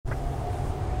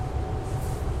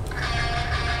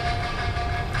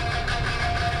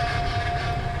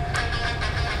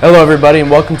Hello, everybody,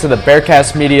 and welcome to the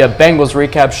Bearcast Media Bengals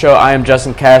Recap Show. I am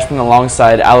Justin Cashman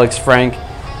alongside Alex Frank,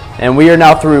 and we are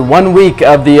now through 1 week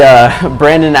of the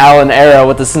Brandon Allen era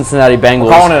with the Cincinnati Bengals.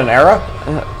 We're calling it an era?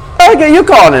 Okay, you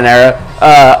call it an era.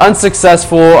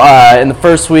 Unsuccessful in the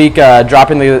first week,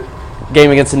 dropping the game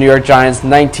against the New York Giants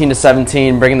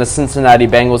 19-17, bringing the Cincinnati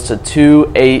Bengals to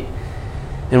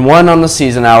 2-8-1 on the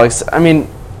season, Alex. I mean,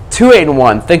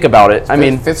 2-8-1. Think about it.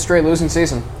 Fifth straight losing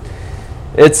season.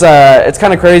 It's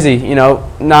kind of crazy,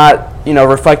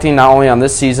 reflecting not only on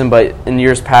this season but in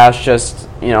years past, just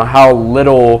how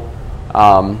little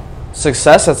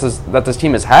success that this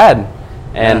team has had,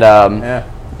 and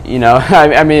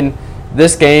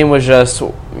this game was just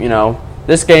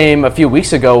this game a few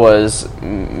weeks ago was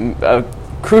a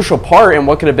crucial part in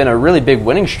what could have been a really big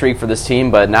winning streak for this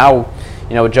team, but now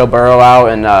with Joe Burrow out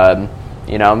and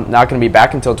not going to be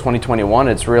back until 2021.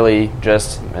 It's really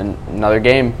just another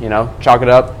game, chalk it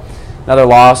up, another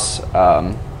loss.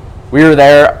 We were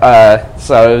there,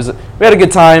 so we had a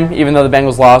good time, even though the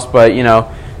Bengals lost, but, It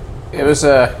was,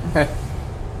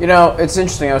 it's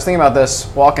interesting. I was thinking about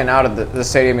this walking out of the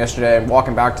stadium yesterday and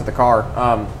walking back to the car.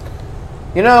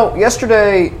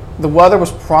 Yesterday the weather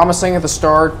was promising at the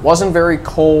start, wasn't very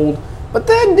cold, but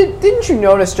then didn't you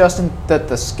notice, Justin, that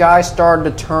the sky started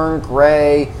to turn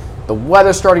gray? The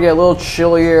weather started to get a little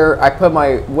chillier. I put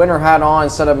my winter hat on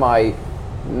instead of my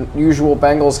usual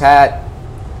Bengals hat.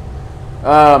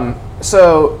 And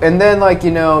then,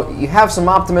 you have some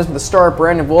optimism at the start.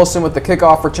 Brandon Wilson with the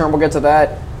kickoff return. We'll get to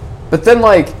that. But then,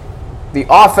 the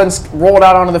offense rolled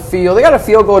out onto the field. They got a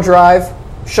field goal drive.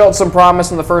 Showed some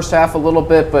promise in the first half a little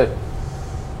bit, but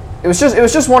it was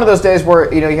just one of those days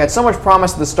where, you had so much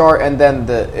promise at the start, and then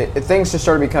things just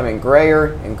started becoming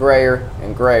grayer and grayer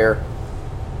and grayer.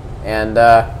 And,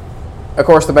 of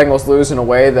course, the Bengals lose in a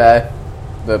way that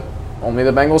only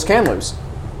the Bengals can lose.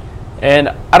 And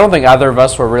I don't think either of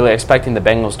us were really expecting the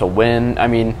Bengals to win. I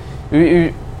mean,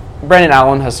 Brandon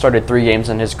Allen has started 3 games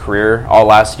in his career all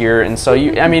last year, and so,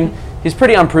 he's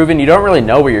pretty unproven. You don't really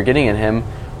know what you're getting in him.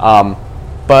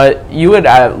 But you would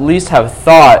at least have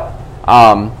thought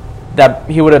that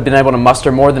he would have been able to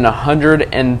muster more than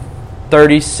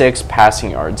 136 passing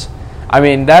yards. I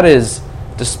mean, that is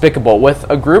despicable. With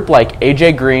a group like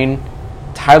A.J. Green,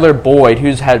 Tyler Boyd,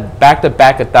 who's had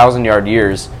back-to-back 1,000-yard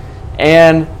years,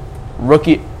 and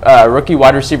rookie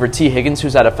wide receiver T. Higgins,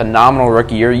 who's had a phenomenal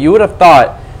rookie year, you would have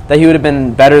thought that he would have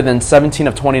been better than 17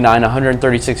 of 29,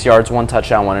 136 yards, 1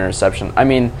 touchdown, 1 interception. I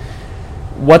mean,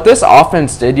 what this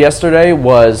offense did yesterday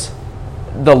was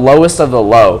the lowest of the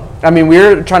low. I mean, we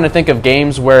were trying to think of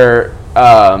games where,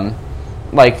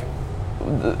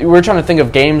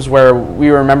 we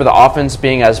remember the offense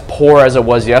being as poor as it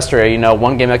was yesterday.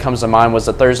 One game that comes to mind was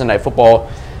the Thursday Night Football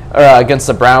against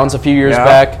the Browns a few years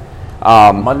back.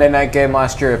 Monday night game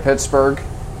last year at Pittsburgh.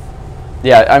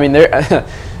 Yeah, I mean,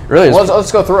 really.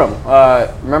 Let's go through them.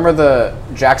 Remember the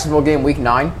Jacksonville game, Week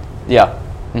 9? Yeah.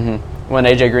 Mm-hmm. When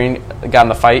A.J. Green got in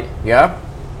the fight. Yeah.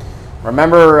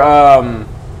 Remember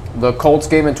the Colts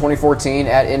game in 2014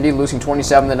 at Indy, losing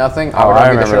 27-0. I would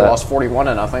argue they should have lost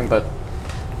 41-0, but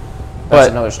that's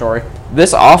another story.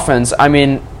 This offense, I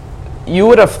mean, you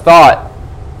would have thought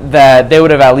that they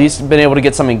would have at least been able to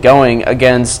get something going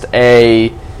against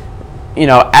a,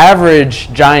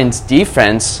 average Giants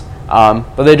defense,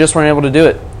 but they just weren't able to do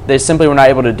it. They simply were not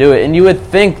able to do it. And you would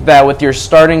think that with your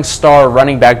starting star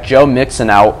running back Joe Mixon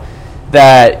out,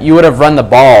 that you would have run the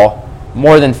ball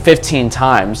more than 15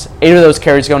 times. 8 of those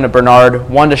carries going to Bernard,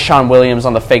 1 to Sean Williams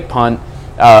on the fake punt,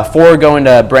 4 going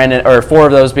to Brandon, or 4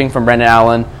 of those being from Brandon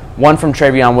Allen, 1 from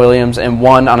Travion Williams, and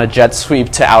 1 on a jet sweep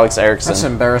to Alex Erickson. That's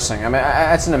embarrassing. I mean,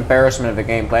 that's an embarrassment of a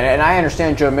game plan. And I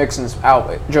understand Joe Mixon's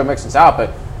out, but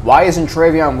why isn't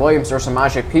Travion Williams or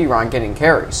Samaje Perine getting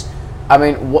carries? I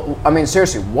mean,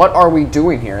 seriously, what are we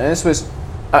doing here? And this was,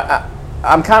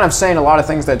 I'm kind of saying a lot of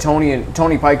things that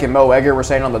Tony Pike and Mo Egger were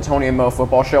saying on the Tony and Mo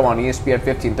Football Show on ESPN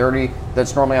 1530.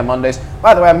 That's normally on Mondays.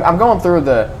 By the way, I'm going through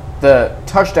the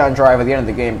touchdown drive at the end of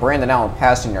the game. Brandon Allen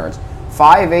passing yards,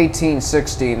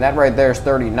 5-18-16. That right there is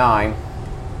 39,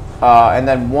 and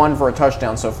then 1 for a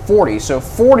touchdown, so 40. So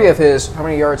 40 of his how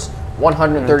many yards?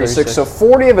 136. So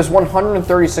 40 of his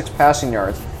 136 passing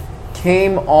yards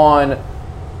came on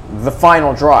the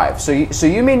final drive. So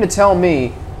you mean to tell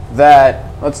me that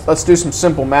let's do some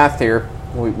simple math here.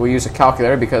 We'll use a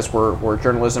calculator because we're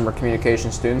journalism or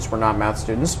communication students. We're not math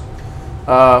students.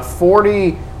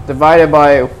 40 divided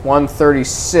by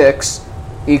 136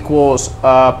 equals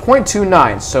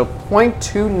 0.29. So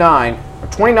 0.29 or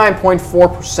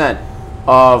 29.4%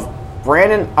 of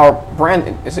Brandon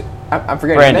is it? I'm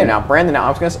forgetting his name now. Brandon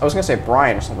Allen. I was gonna say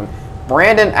Brian or something.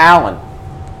 Brandon Allen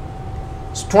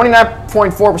So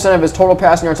 29.4% of his total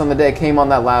passing yards on the day came on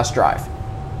that last drive.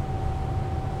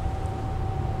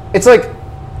 It's like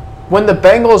when the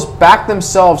Bengals back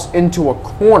themselves into a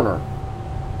corner,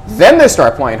 then they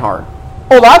start playing hard.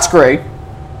 Oh, that's great.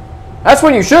 That's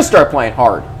when you should start playing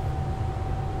hard.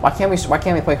 Why can't we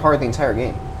play hard the entire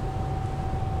game?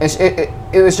 It's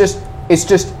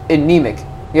just anemic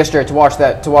yesterday to watch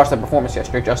that performance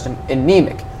yesterday, Justin.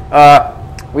 Anemic.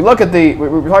 We look at we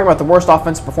were talking about the worst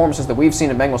offensive performances that we've seen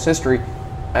in Bengals history,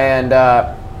 and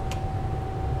I'm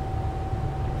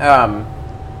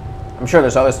sure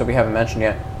there's others that we haven't mentioned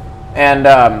yet. And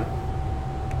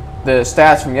the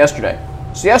stats from yesterday.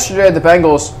 So yesterday, the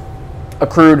Bengals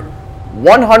accrued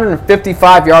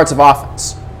 155 yards of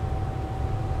offense.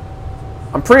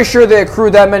 I'm pretty sure they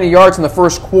accrued that many yards in the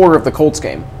first quarter of the Colts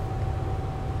game.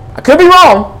 I could be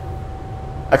wrong.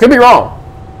 I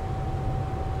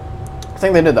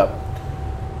think they did, though.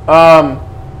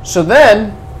 So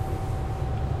then,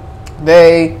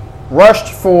 they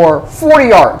rushed for 40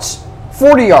 yards.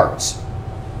 40 yards.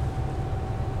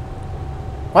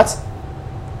 What?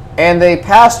 And they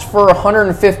passed for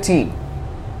 115.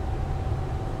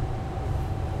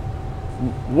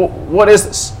 What is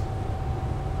this?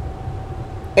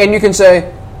 And you can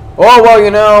say, oh, well,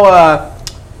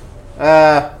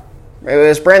 it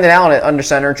was Brandon Allen under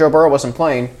center. Joe Burrow wasn't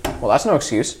playing. Well, that's no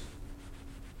excuse.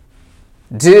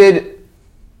 Did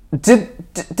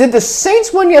the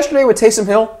Saints win yesterday with Taysom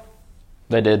Hill?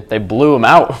 They did. They blew him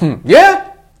out.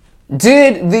 Yeah.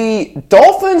 Did the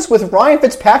Dolphins with Ryan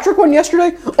Fitzpatrick win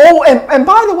yesterday? Oh, and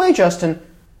by the way, Justin,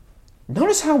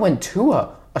 notice how when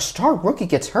Tua, a star rookie,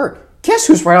 gets hurt, guess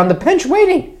who's right on the bench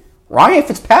waiting? Ryan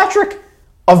Fitzpatrick,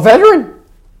 a veteran.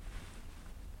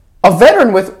 A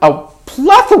veteran with a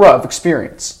plethora of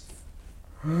experience.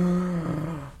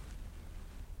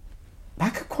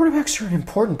 Backup quarterbacks are an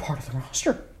important part of the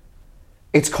roster.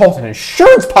 It's called an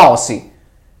insurance policy.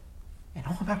 And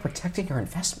all about protecting your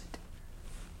investment.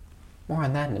 More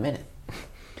on that in a minute.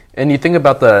 And you think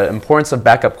about the importance of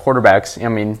backup quarterbacks. I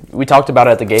mean, we talked about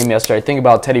it at the game yesterday. Think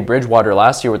about Teddy Bridgewater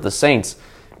last year with the Saints,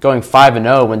 going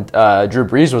 5-0 when Drew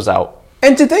Brees was out.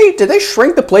 And did they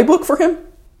shrink the playbook for him?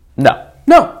 No.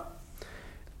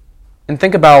 And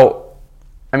think about,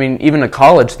 I mean, even in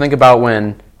college, think about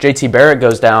when J.T. Barrett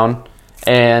goes down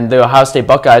and the Ohio State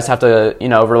Buckeyes have to,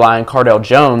 rely on Cardale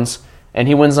Jones, and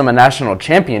he wins them a national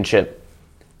championship.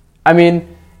 I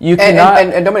mean, you cannot...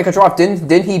 And don't make cut you off.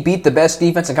 Didn't he beat the best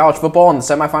defense in college football in the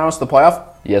semifinals of the playoff?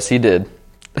 Yes, he did.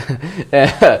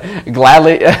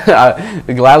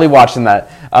 Gladly watching that.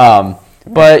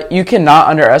 But you cannot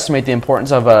underestimate the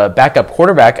importance of a backup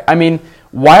quarterback. I mean,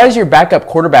 why is your backup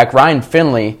quarterback Ryan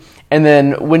Finley, and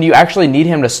then when you actually need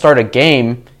him to start a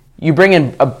game, you bring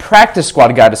in a practice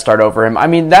squad guy to start over him? I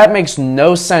mean, that makes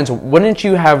no sense. Wouldn't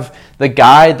you have the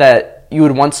guy that you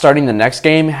would want starting the next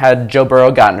game had Joe Burrow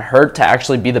gotten hurt to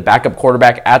actually be the backup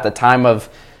quarterback at the time of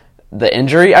the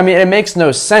injury? I mean, it makes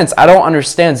no sense. I don't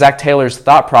understand Zach Taylor's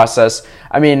thought process.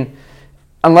 I mean,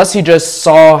 unless he just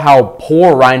saw how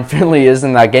poor Ryan Finley is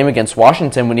in that game against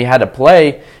Washington when he had to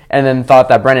play and then thought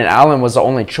that Brandon Allen was the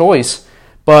only choice.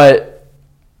 But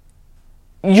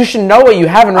you should know what you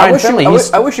have in Ryan Finley.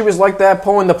 I wish he was like that,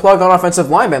 pulling the plug on offensive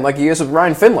linemen like he is with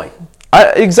Ryan Finley.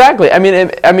 Exactly. I mean,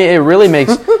 it really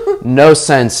makes no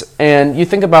sense. And you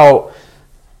think about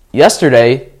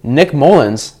yesterday, Nick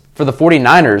Mullins for the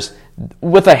 49ers,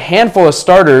 with a handful of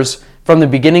starters from the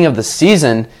beginning of the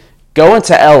season, go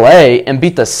into LA and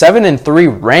beat the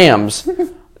 7-3 Rams.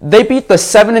 They beat the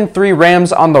 7-3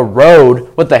 Rams on the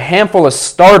road with a handful of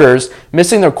starters,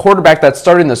 missing their quarterback that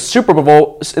started in the Super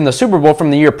Bowl from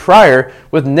the year prior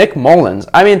with Nick Mullins.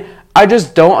 I mean, I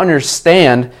just don't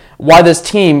understand why this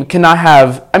team cannot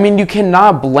have... I mean, you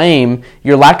cannot blame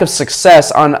your lack of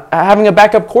success on having a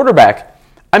backup quarterback.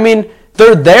 I mean,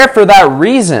 they're there for that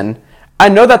reason. I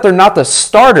know that they're not the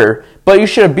starter, but you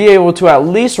should be able to at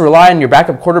least rely on your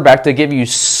backup quarterback to give you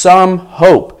some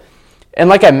hope. And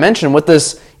like I mentioned, with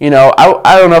this, I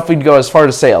don't know if we'd go as far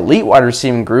to say elite wide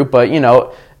receiving group, but,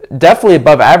 definitely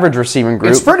above average receiving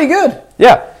group. It's pretty good.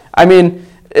 Yeah. I mean,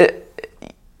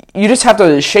 you just have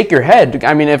to shake your head.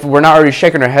 I mean, if we're not already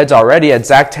shaking our heads already at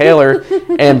Zach Taylor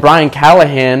and Brian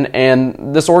Callahan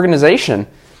and this organization.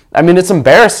 I mean, it's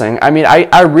embarrassing. I mean,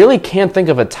 I really can't think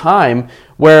of a time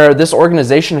where this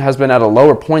organization has been at a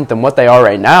lower point than what they are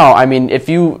right now. I mean, if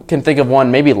you can think of one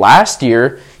maybe last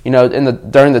year, during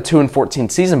the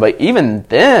 2-14 season, but even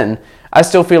then, I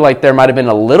still feel like there might have been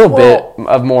a little bit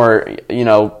of more,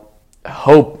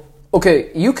 hope.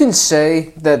 Okay, you can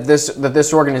say that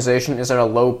this organization is at a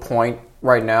low point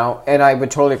right now, and I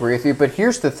would totally agree with you, but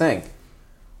here's the thing.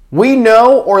 We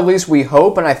know, or at least we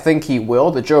hope, and I think he will,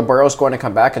 that Joe Burrow is going to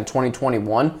come back in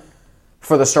 2021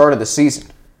 for the start of the season.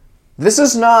 This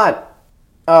is not,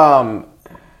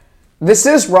 this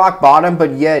is rock bottom,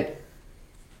 but yet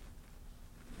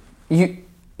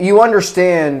you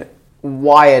understand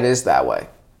why it is that way.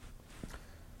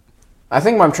 I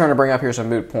think what I'm trying to bring up here is a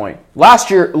moot point.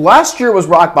 Last year was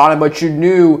rock bottom, but you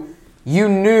knew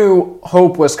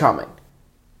hope was coming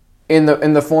in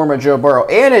the form of Joe Burrow,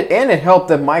 and it helped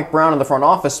that Mike Brown in the front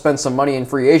office spent some money in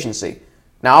free agency.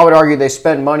 Now I would argue they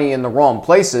spent money in the wrong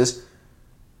places.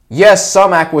 Yes,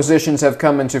 some acquisitions have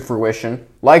come into fruition,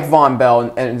 like Von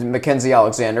Bell and Mackenzie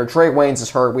Alexander. Trey Waynes is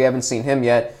hurt; we haven't seen him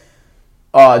yet.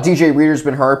 DJ Reader's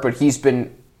been hurt, but he's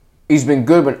been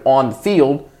good when on the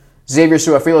field. Xavier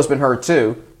Su'a-Filo's been hurt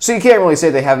too. So you can't really say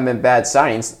they haven't been bad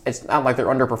signings. It's not like they're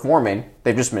underperforming.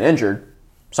 They've just been injured.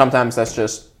 Sometimes that's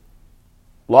just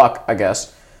luck, I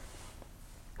guess.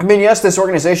 I mean, yes, this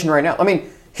organization right now. I mean,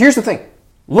 here's the thing.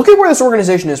 Look at where this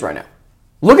organization is right now.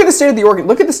 Look at the state of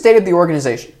the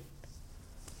organization.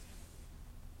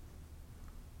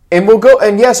 And we'll go,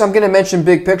 and yes, I'm going to mention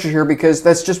big picture here because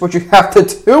that's just what you have to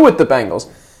do with the Bengals.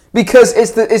 Because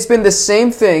it's been the same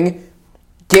thing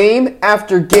game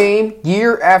after game,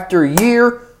 year after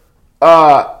year.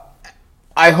 I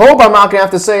hope I'm not going to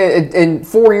have to say it in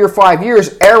 4 year, 5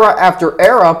 years, era after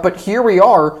era, but here we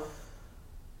are.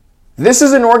 This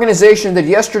is an organization that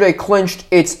yesterday clinched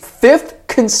its 5th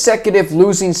consecutive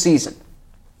losing season.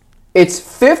 Its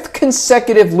 5th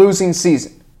consecutive losing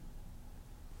season.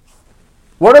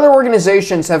 What other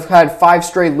organizations have had 5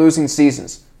 straight losing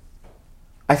seasons?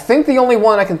 I think the only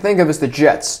one I can think of is the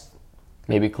Jets.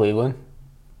 Maybe Cleveland?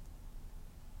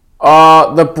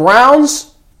 The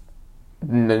Browns,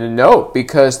 no,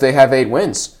 because they have 8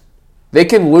 wins. They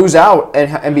can lose out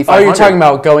and be 500. Oh, you're talking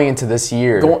about going into this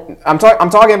year. I'm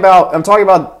talking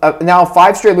about now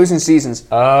 5 straight losing seasons.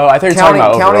 Oh, I thought you were talking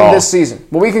about overall. Counting this season.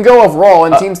 Well, we can go overall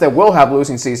and teams that will have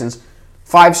losing seasons.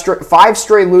 5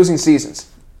 straight losing seasons.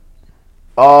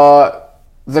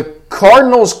 The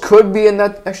Cardinals could be in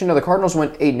that. Actually, no, the Cardinals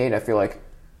went 8-8. I feel like.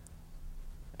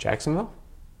 Jacksonville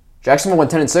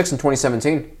went 10-6 in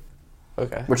 2017.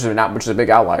 Okay. Which is a big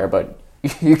outlier, but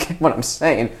you get what I'm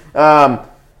saying. Not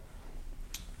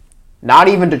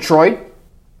even Detroit.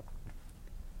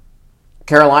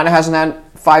 Carolina hasn't had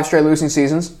 5 straight losing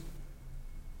seasons.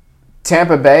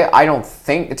 Tampa Bay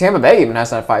even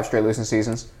hasn't had 5 straight losing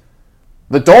seasons.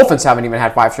 The Dolphins haven't even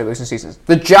had 5 straight losing seasons.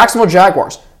 The Jacksonville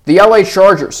Jaguars, the LA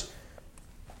Chargers.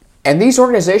 And these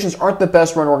organizations aren't the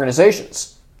best run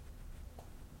organizations.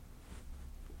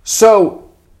 So,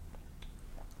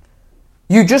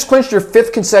 you just clinched your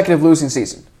 5th consecutive losing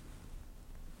season.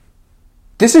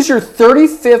 This is your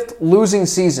 35th losing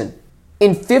season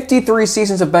in 53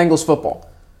 seasons of Bengals football.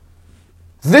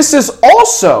 This is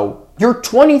also your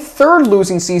 23rd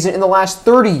losing season in the last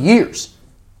 30 years.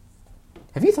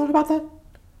 Have you thought about that?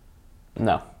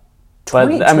 No.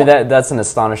 But, I mean, that's an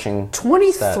astonishing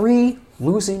 23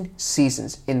 losing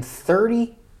seasons in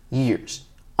 30 years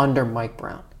under Mike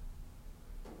Brown.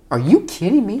 Are you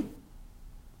kidding me?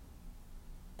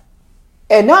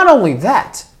 And not only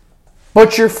that,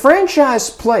 but your franchise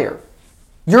player,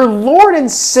 your Lord and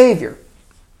Savior,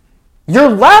 your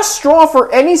last straw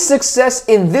for any success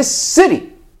in this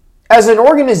city as an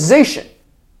organization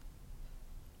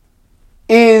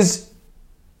is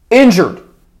injured.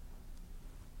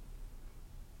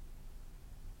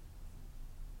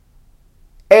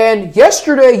 And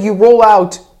yesterday you roll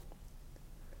out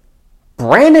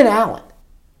Brandon Allen.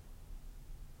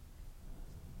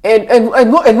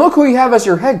 And look who you have as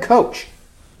your head coach.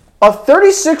 A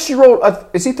 36-year-old,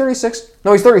 is he 36?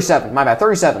 No, he's 37. My bad,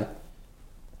 37.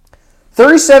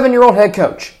 37-year-old head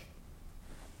coach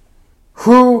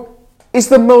who is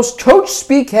the most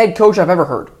coach-speak head coach I've ever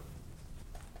heard.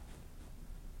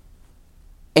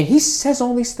 And he says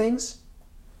all these things.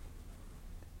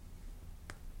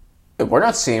 We're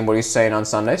not seeing what he's saying on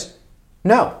Sundays.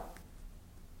 No.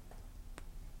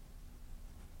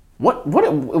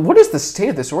 What is the state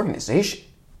of this organization?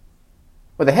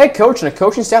 With a head coach and a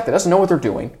coaching staff that doesn't know what they're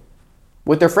doing,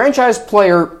 with their franchise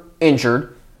player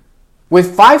injured,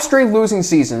 with 5 straight losing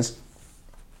seasons,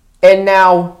 and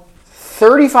now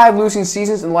 35 losing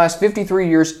seasons in the last 53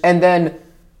 years, and then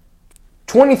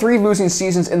 23 losing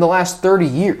seasons in the last 30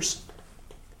 years.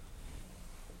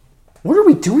 What are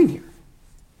we doing here?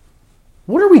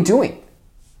 What are we doing?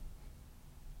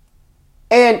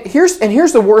 And here's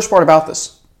the worst part about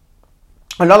this.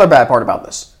 Another bad part about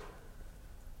this.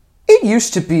 It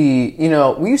used to be,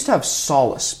 we used to have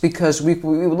solace because we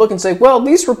would look and say, well, at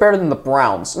least we're better than the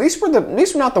Browns. At least we're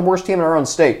not the worst team in our own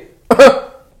state.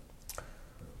 The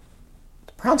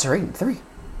Browns are 8-3.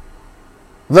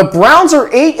 The Browns are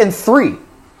 8-3.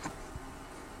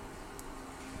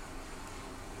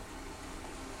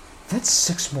 That's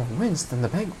 6 more wins than the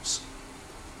Bengals.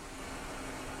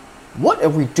 What are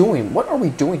we doing? What are we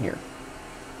doing here?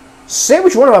 Say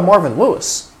what you want about Marvin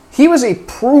Lewis. He was a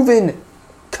proven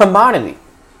commodity.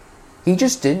 He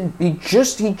just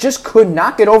could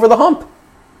not get over the hump.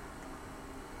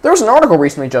 There was an article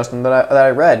recently, Justin, that I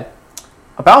read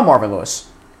about Marvin Lewis.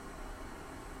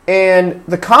 And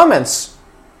the comments,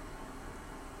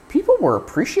 people were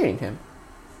appreciating him.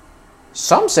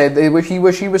 Some said he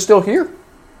wish he was still here.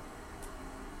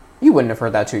 You wouldn't have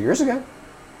heard that 2 years ago.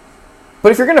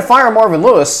 But if you're going to fire Marvin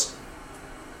Lewis,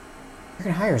 you're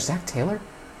going to hire Zach Taylor?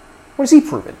 What has he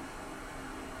proven?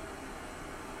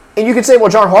 And you could say, well,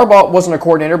 John Harbaugh wasn't a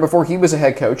coordinator before he was a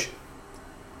head coach.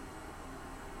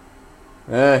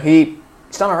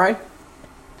 He's done all right.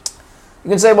 You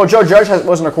can say, well, Joe Judge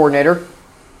wasn't a coordinator.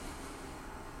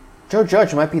 Joe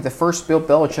Judge might be the first Bill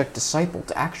Belichick disciple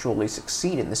to actually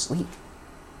succeed in this league.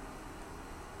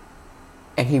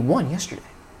 And he won yesterday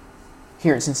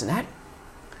here in Cincinnati.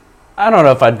 I don't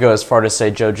know if I'd go as far to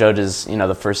say Joe Judge is,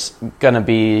 the first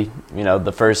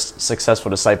the first successful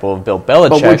disciple of Bill Belichick.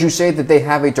 But would you say that they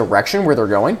have a direction where they're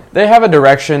going? They have a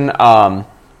direction.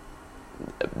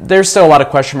 There's still a lot of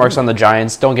question marks on the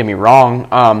Giants. Don't get me wrong.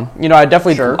 I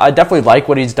definitely like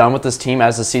what he's done with this team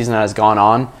as the season has gone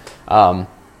on.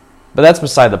 But that's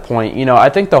beside the point. I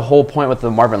think the whole point with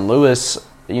the Marvin Lewis,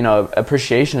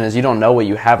 appreciation is you don't know what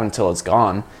you have until it's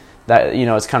gone. That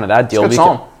it's kind of that deal. It's a good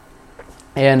song.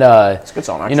 And it's a good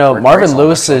song. Actually. Marvin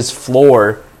Lewis's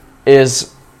floor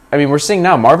is. We're seeing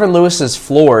now Marvin Lewis's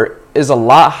floor is a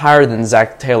lot higher than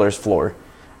Zach Taylor's floor.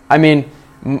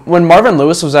 When Marvin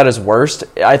Lewis was at his worst,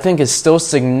 I think is still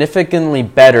significantly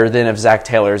better than if Zach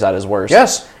Taylor is at his worst.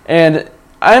 Yes. And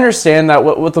I understand that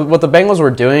what the Bengals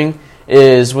were doing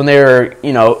is when they were,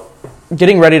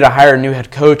 getting ready to hire a new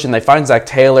head coach and they find Zach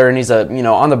Taylor and he's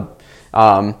on the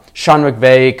Sean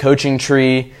McVay coaching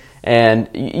tree, and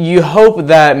you hope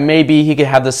that maybe he could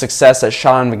have the success that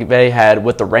Sean McVay had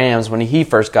with the Rams when he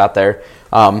first got there.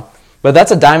 But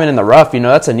that's a diamond in the rough,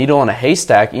 that's a needle in a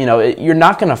haystack. You're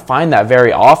not going to find that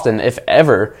very often, if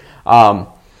ever. At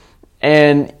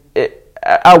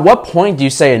what point do you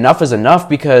say enough is enough?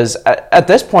 Because at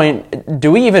this point,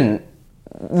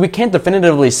 we can't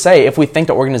definitively say if we think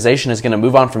the organization is going to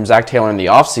move on from Zach Taylor in the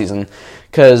offseason.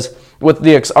 Because with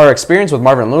our experience with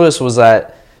Marvin Lewis was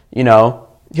that, he'll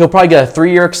probably get a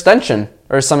 3-year extension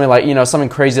or something like, something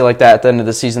crazy like that at the end of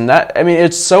the season.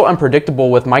 It's so unpredictable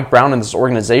with Mike Brown and this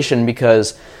organization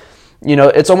because,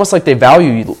 it's almost like they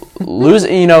value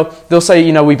losing. They'll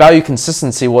say, we value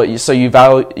consistency. So you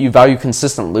value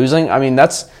consistent losing.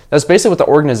 That's basically what the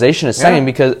organization is saying.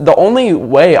 Because the only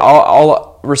way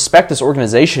I'll respect this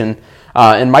organization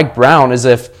and Mike Brown is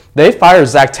if they fire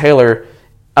Zach Taylor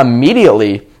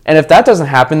immediately, and if that doesn't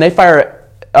happen, they fire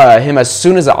him as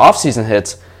soon as the offseason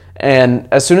hits and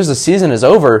as soon as the season is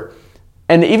over.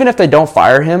 And even if they don't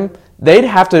fire him, they'd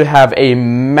have to have a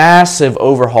massive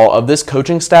overhaul of this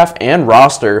coaching staff and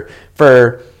roster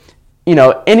for,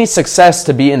 any success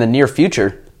to be in the near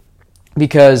future.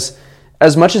 Because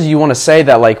as much as you want to say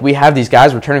that, we have these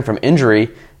guys returning from injury,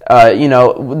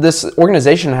 this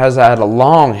organization has had a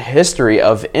long history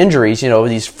of injuries,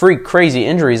 these freak crazy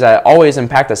injuries that always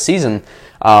impact the season.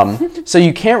 So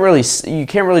you can't really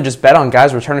just bet on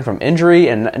guys returning from injury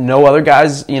and no other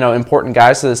guys, important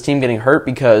guys to this team getting hurt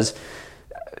because,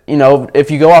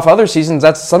 if you go off other seasons,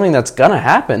 that's something that's going to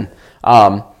happen.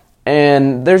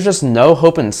 And there's just no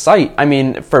hope in sight.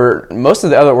 For most of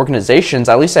the other organizations,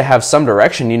 at least they have some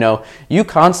direction. You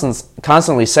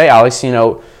constantly say, Alex,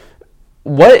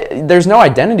 there's no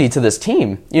identity to this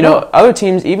team. Other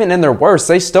teams, even in their worst,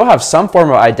 they still have some form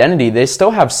of identity. They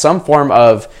still have some form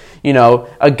of,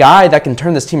 a guy that can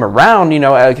turn this team around,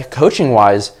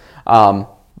 coaching-wise.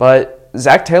 But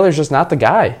Zach Taylor's just not the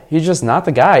guy. He's just not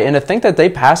the guy. And to think that they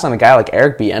pass on a guy like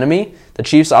Eric Bieniemy, the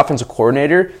Chiefs' offensive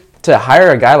coordinator, to hire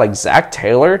a guy like Zach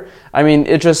Taylor,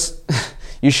 it just,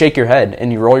 you shake your head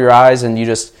and you roll your eyes and you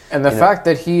just... And the fact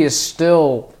that he is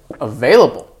still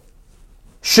available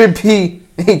should be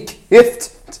a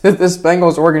gift to this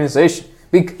Bengals organization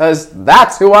because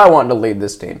that's who I want to lead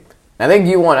this team. I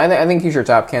think he's your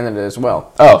top candidate as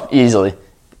well. Oh, easily.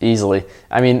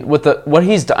 With what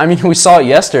he's done, we saw it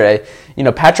yesterday.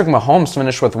 Patrick Mahomes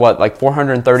finished with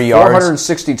 430 yards?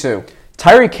 462.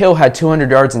 Tyreek Hill had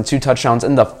 200 yards and 2 touchdowns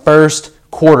in the first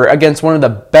quarter against one of the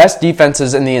best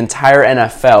defenses in the entire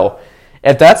NFL.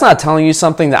 If that's not telling you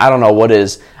something, then I don't know what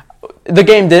is. the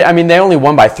game did. I mean, they only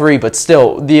won by 3, but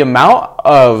still, the amount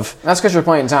of That's because you're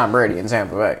playing Tom Brady in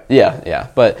Tampa Bay. yeah.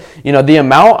 But the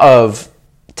amount of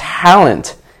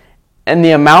talent and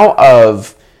the amount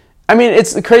of, I mean,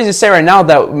 it's crazy to say right now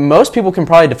that most people can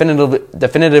probably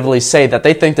definitively say that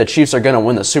they think the Chiefs are going to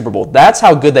win the Super Bowl. That's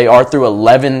how good they are through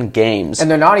 11 games.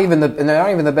 And they're not even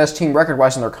the best team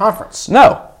record-wise in their conference.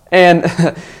 No. And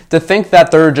to think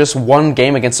that they're just one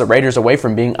game against the Raiders away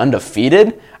from being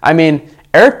undefeated, I mean,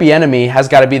 Eric Bieniemy has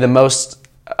got to be the most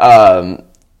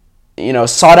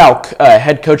sought-out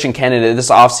head coaching candidate this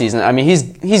offseason. I mean,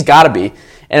 he's got to be.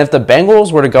 And if the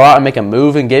Bengals were to go out and make a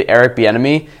move and get Eric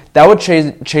Bieniemy, that would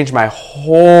change my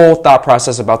whole thought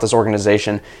process about this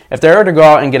organization. If they were to go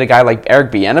out and get a guy like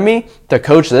Eric Bieniemy to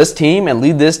coach this team and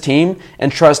lead this team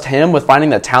and trust him with finding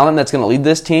the talent that's going to lead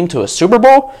this team to a Super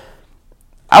Bowl,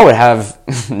 I would have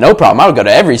no problem. I would go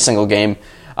to every single game.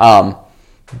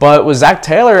 But with Zach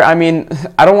Taylor, I mean,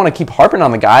 I don't want to keep harping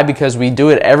on the guy because we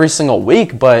do it every single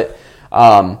week, but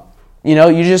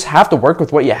you just have to work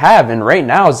with what you have. And right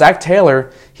now, Zach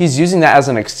Taylor, he's using that as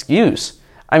an excuse.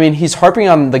 I mean, he's harping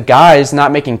on the guys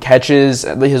not making catches,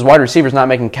 his wide receivers not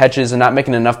making catches and not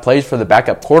making enough plays for the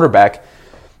backup quarterback.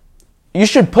 You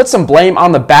should put some blame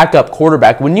on the backup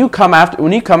quarterback. When you come out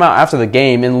after the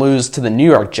game and lose to the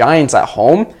New York Giants at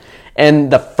home,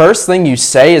 and the first thing you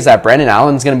say is that Brandon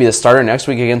Allen's going to be the starter next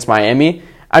week against Miami,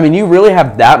 I mean, you really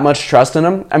have that much trust in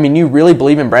him? I mean, you really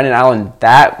believe in Brandon Allen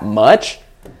that much?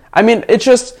 I mean, it's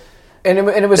just... What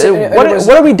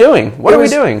are we doing? What are we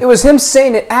doing? It was him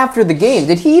saying it after the game.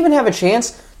 Did he even have a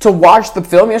chance to watch the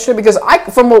film yesterday? Because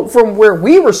from where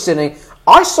we were sitting,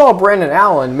 I saw Brandon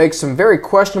Allen make some very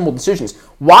questionable decisions.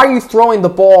 Why are you throwing the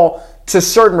ball to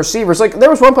certain receivers? Like, there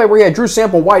was one play where he had Drew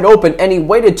Sample wide open, and he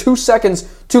waited 2 seconds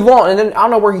too long, and then I don't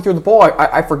know where he threw the ball.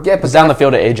 I forget. It was down the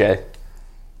field to AJ.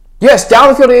 Yes, down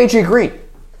the field to AJ Green.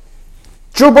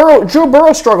 Joe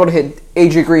Burrow struggled to hit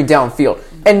AJ Green downfield.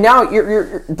 And now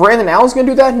you're Brandon Allen's going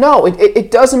to do that? No, it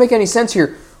doesn't make any sense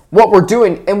here what we're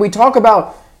doing. And we talk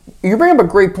about, you bring up a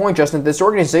great point, Justin. This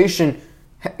organization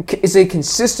is a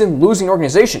consistent losing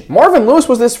organization. Marvin Lewis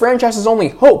was this franchise's only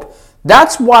hope.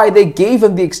 That's why they gave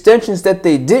him the extensions that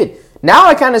they did. Now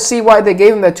I kind of see why they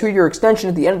gave him that 2-year extension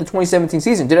at the end of the 2017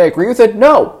 season. Did I agree with it?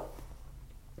 No.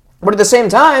 But at the same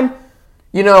time,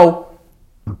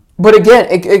 but again,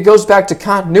 it goes back to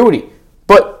continuity.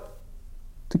 But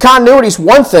the continuity is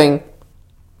one thing,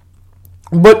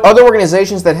 but other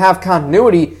organizations that have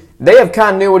continuity, they have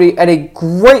continuity at a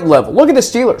great level. Look at the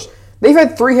Steelers. They've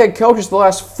had 3 head coaches the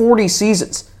last 40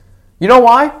 seasons. You know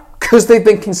why? Because they've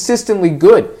been consistently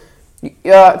good.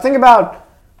 Think about,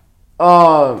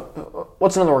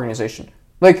 what's another organization?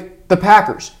 Like the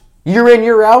Packers. Year in,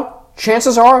 year out,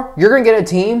 chances are you're going to get a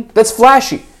team that's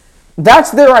flashy.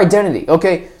 That's their identity,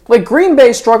 okay? Like Green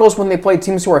Bay struggles when they play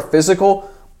teams who are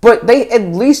physical, but they at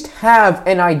least have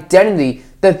an identity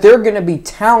that they're going to be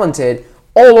talented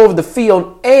all over the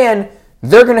field, and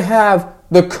they're going to have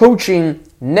the coaching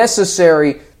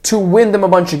necessary to win them a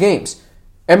bunch of games.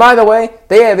 And by the way,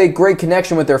 they have a great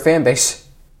connection with their fan base.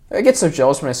 I get so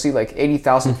jealous when I see like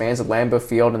 80,000 fans at Lambeau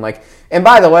Field, and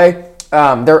by the way,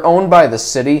 they're owned by the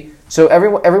city. So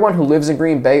everyone who lives in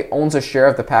Green Bay owns a share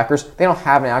of the Packers. They don't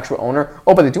have an actual owner.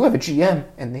 Oh, but they do have a GM,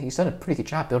 and he's done a pretty good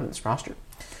job building this roster.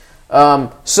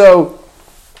 So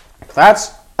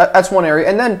that's one area.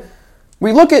 And then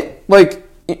we look at like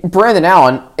Brandon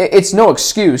Allen. It's no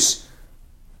excuse.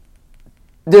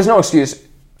 There's no excuse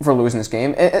for losing this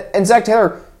game. And Zach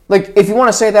Taylor, like if you want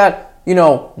to say that,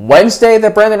 Wednesday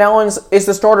that Brandon Allen is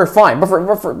the starter, fine.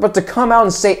 But to come out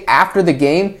and say after the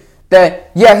game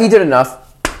that he did enough.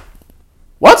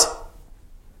 What?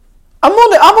 I'm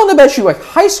willing to bet you a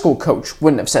high school coach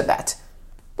wouldn't have said that.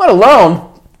 Let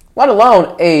alone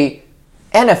a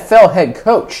NFL head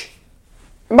coach.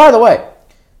 And by the way,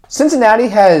 Cincinnati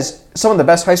has some of the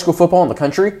best high school football in the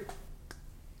country.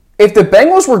 If the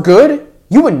Bengals were good,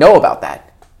 you would know about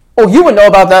that. Oh, you would know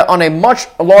about that on a much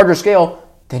larger scale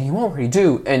than you already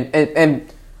do.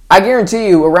 And I guarantee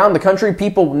you, around the country,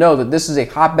 people know that this is a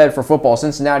hotbed for football,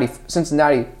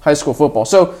 Cincinnati high school football.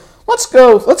 So let's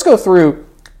go through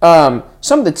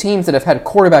some of the teams that have had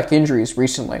quarterback injuries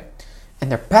recently and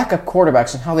their backup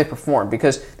quarterbacks and how they perform,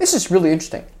 because this is really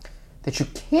interesting that you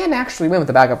can actually win with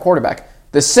a backup quarterback.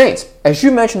 The Saints, as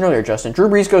you mentioned earlier, Justin, Drew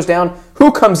Brees goes down.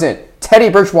 Who comes in? Teddy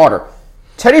Bridgewater.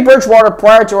 Teddy Bridgewater,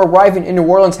 prior to arriving in New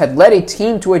Orleans, had led a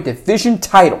team to a division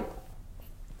title.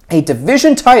 A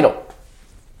division title.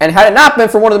 And had it not been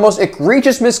for one of the most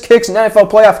egregious missed kicks in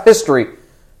NFL playoff history,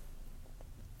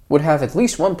 would have at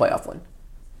least one playoff win.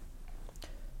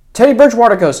 Teddy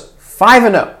Bridgewater goes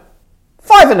 5-0.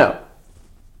 5-0.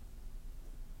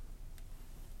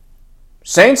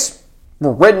 Saints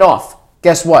were written off.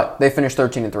 Guess what? They finished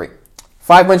 13-3.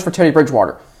 5 wins for Teddy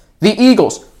Bridgewater. The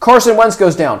Eagles, Carson Wentz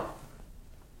goes down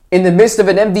in the midst of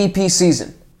an MVP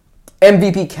season.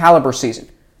 MVP caliber season.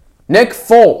 Nick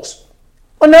Foles,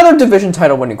 another division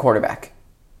title winning quarterback.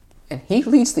 And he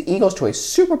leads the Eagles to a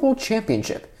Super Bowl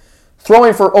championship,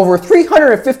 throwing for over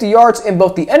 350 yards in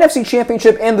both the NFC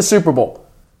Championship and the Super Bowl.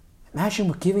 Imagine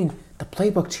what giving the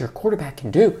playbook to your quarterback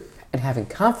can do and having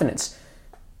confidence.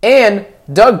 And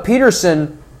Doug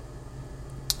Peterson,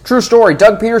 true story,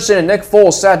 Doug Peterson and Nick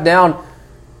Foles sat down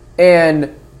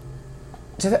and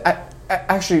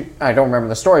actually, I don't remember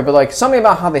the story, but like something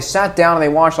about how they sat down and they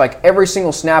watched like every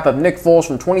single snap of Nick Foles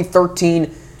from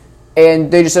 2013,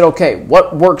 and they just said, okay,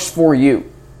 what works for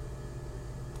you?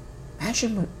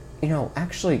 Imagine what,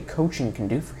 actually coaching can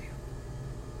do for you.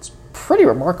 It's pretty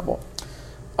remarkable.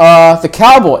 The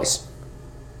Cowboys.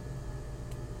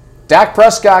 Dak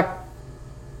Prescott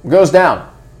goes down.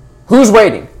 Who's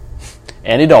waiting?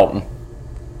 Andy Dalton.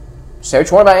 Say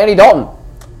what you want about Andy Dalton.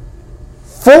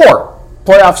 4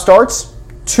 playoff starts,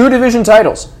 2 division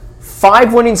titles,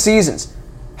 5 winning seasons,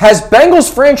 has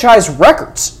Bengals franchise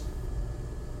records.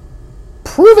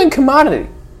 Proven commodity.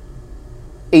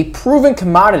 A proven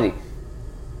commodity.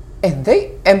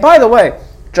 And by the way,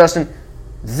 Justin,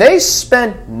 they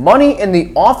spent money in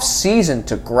the offseason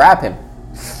to grab him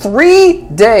 2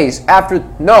 days after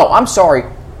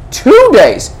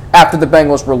the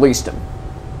Bengals released him.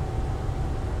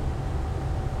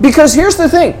 Because here's the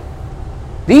thing.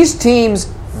 These teams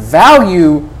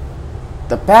value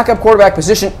the backup quarterback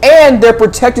position and they're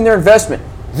protecting their investment.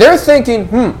 They're thinking,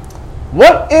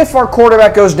 what if our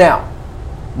quarterback goes down?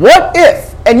 What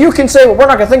if? And you can say, well, we're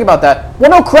not going to think about that.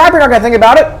 Well, no crap, you're not going to think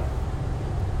about it.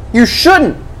 You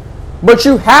shouldn't. But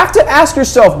you have to ask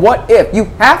yourself, what if? You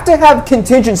have to have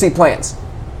contingency plans.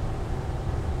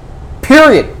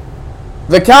 Period.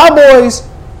 The Cowboys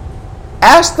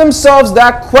asked themselves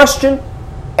that question,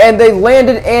 and they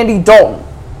landed Andy Dalton.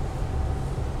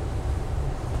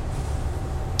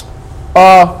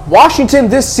 Washington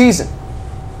this season.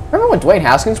 Remember when Dwayne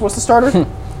Haskins was the starter?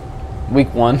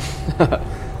 Week 1.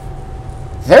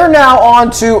 They're now on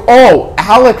to,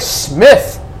 Alex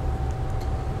Smith,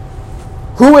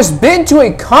 who has been to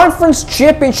a conference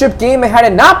championship game, and had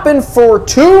it not been for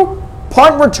 2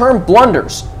 punt return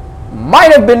blunders,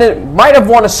 might have been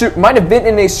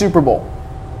in a Super Bowl.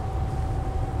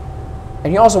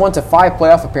 And he also went to 5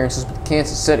 playoff appearances with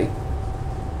Kansas City.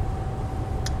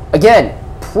 Again,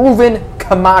 proven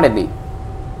commodity.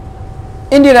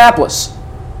 Indianapolis.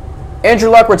 Andrew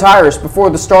Luck retires before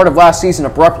the start of last season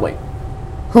abruptly.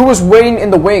 Who was waiting in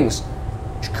the wings?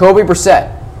 Jacoby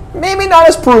Brissett. Maybe not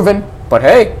as proven, but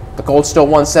hey, the Colts still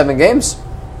won 7 games.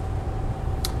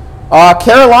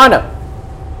 Carolina.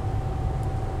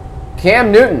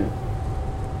 Cam Newton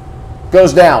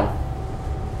goes down.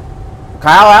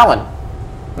 Kyle Allen.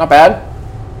 Not bad.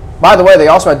 By the way, they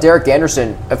also had Derek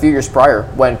Anderson a few years prior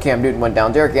when Cam Newton went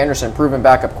down. Derek Anderson, proven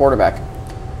backup quarterback.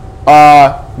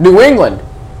 New England.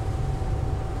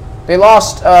 They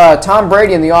lost Tom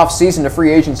Brady in the offseason to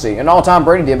free agency, and all Tom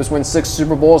Brady did was win 6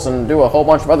 Super Bowls and do a whole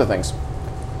bunch of other things.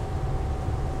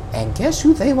 And guess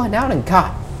who they went out and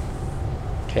got?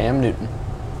 Cam Newton.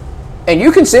 And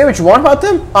you can say what you want about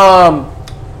them.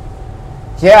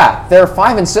 Yeah, they're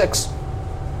 5-6.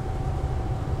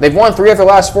 They've won 3 of their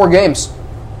last 4 games.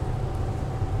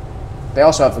 They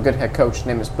also have a good head coach. His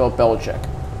name is Bill Belichick.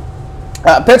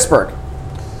 Pittsburgh.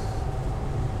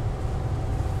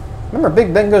 Remember,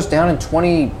 Big Ben goes down in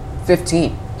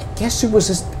 2015. Guess who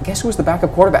was the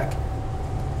backup quarterback?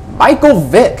 Michael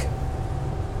Vick.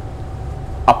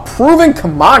 A proven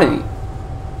commodity.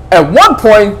 At one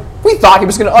point, we thought he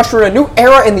was going to usher in a new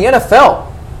era in the NFL.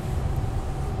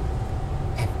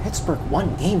 And Pittsburgh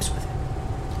won games with him.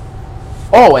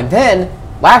 Oh, and then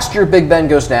last year Big Ben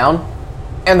goes down,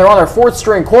 and they're on their 4th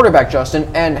string quarterback, Justin.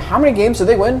 And how many games did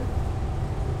they win?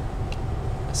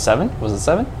 7? Was it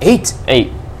 7? 8.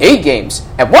 8. 8 games.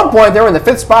 At one point, they were in the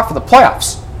 5th spot for the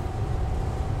playoffs.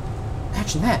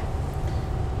 Imagine that.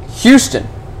 Houston.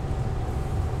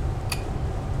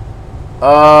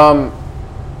 Why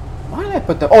did I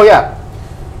put them? Oh, yeah.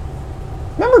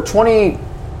 Remember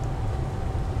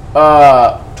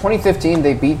 2015,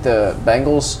 they beat the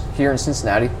Bengals here in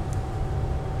Cincinnati?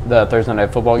 The Thursday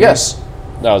Night Football game? Yes.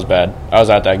 That was bad. I was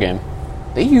at that game.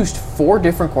 They used 4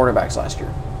 different quarterbacks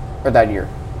that year,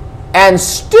 and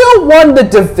still won the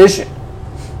division.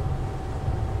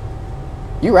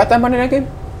 You were at that Monday night game?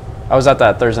 I was at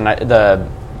that the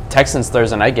Texans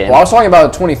Thursday night game. Well, I was talking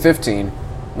about 2015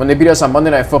 when they beat us on Monday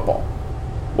Night Football.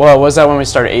 Well, was that when we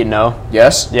started 8-0?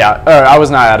 Yes. Yeah. I was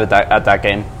not at that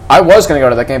game. I was going to go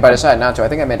to that game, but I decided not to. I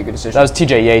think I made a good decision. That was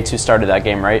TJ Yates who started that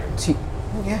game, right?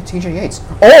 TJ Yates.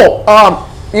 Oh,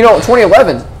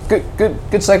 2011.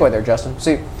 Good segue there, Justin.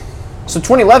 See, so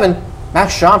 2011,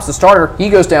 Max Schomps, the starter, he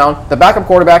goes down. The backup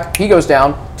quarterback, he goes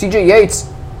down. TJ Yates,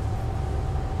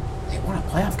 they won a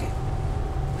playoff game.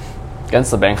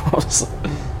 Against the Bengals.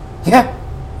 Yeah,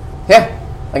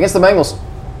 against the Bengals.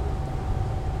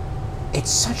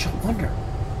 It's such a wonder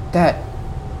that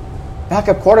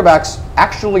backup quarterbacks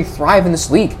actually thrive in this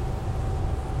league.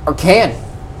 Or can.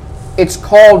 It's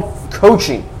called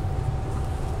coaching.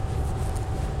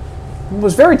 It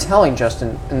was very telling,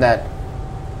 Justin, in that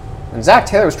when Zach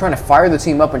Taylor was trying to fire the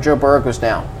team up when Joe Burrow goes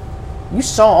down, you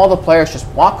saw all the players just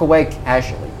walk away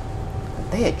casually.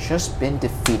 They had just been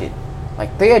defeated.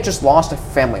 Like they had just lost a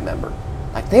family member.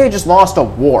 Like they had just lost a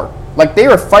war. Like they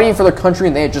were fighting for their country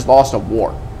and they had just lost a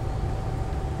war.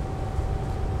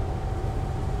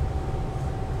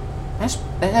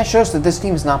 That shows that this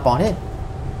team is not bought in.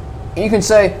 And you can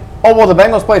say, oh, well, the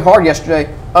Bengals played hard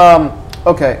yesterday.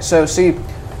 Okay, so see,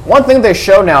 one thing they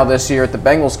show now this year at the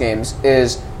Bengals games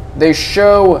is they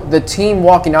show the team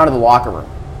walking out of the locker room.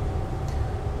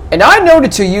 And I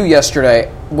noted to you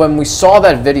yesterday when we saw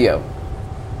that video,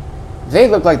 they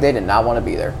looked like they did not want to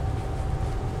be there.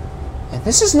 And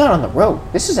this is not on the road.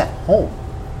 This is at home.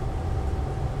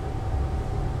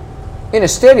 In a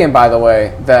stadium, by the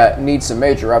way, that needs some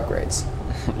major upgrades.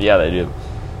 Yeah, they do.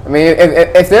 I mean,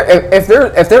 if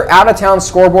their out of town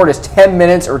scoreboard is 10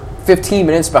 minutes or 15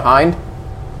 minutes behind,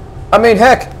 I mean,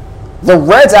 heck, the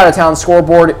Reds out of town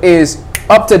scoreboard is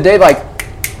up to date like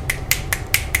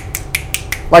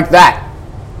that.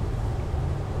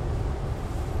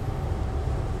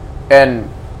 And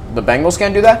the Bengals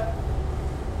can't do that?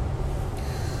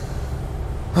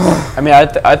 I mean,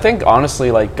 I think, honestly,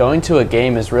 like, going to a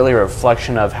game is really a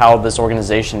reflection of how this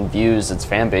organization views its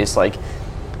fan base. Like,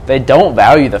 they don't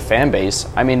value the fan base.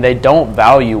 I mean, they don't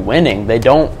value winning. They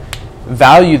don't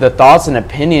value the thoughts and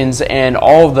opinions and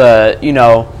all the,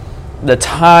 the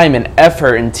time and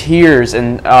effort and tears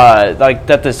and,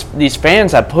 these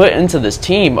fans have put into this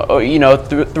team,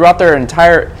 throughout the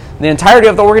entirety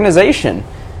of the organization.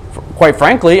 Quite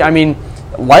frankly, I mean,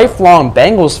 lifelong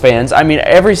Bengals fans, I mean,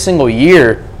 every single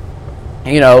year,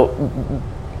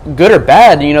 good or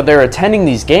bad, they're attending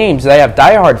these games. They have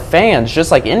diehard fans,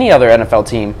 just like any other NFL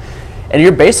team. And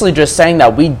you're basically just saying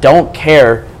that we don't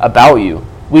care about you.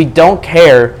 We don't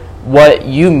care what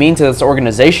you mean to this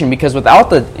organization, because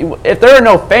if there are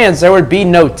no fans, there would be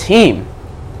no team.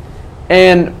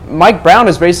 And Mike Brown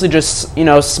is basically just,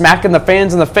 smacking the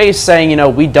fans in the face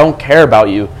saying, we don't care about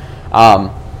you.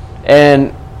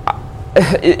 And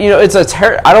it's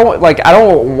I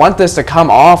don't want this to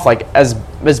come off like as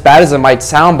bad as it might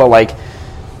sound, but like,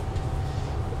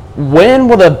 when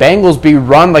will the Bengals be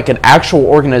run like an actual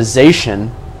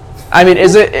organization? I mean,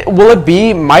 will it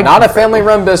be Mike? Not a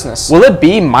family-run business. Will it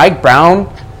be Mike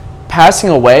Brown passing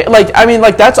away? Like, I mean,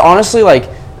 like, that's honestly like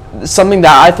something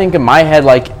that I think in my head,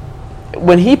 like,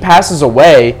 when he passes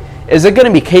away, is it going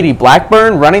to be Katie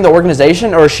Blackburn running the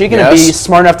organization, or is she going to be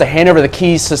smart enough to hand over the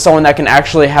keys to someone that can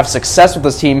actually have success with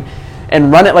this team and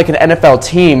run it like an NFL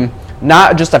team,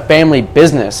 not just a family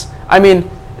business? I mean,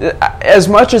 as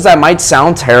much as that might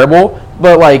sound terrible,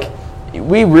 but like,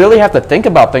 we really have to think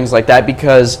about things like that,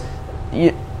 because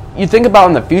you think about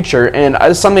in the future, and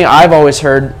it's something I've always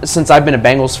heard since I've been a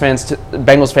Bengals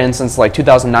fan since like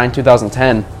 2009,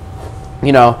 2010.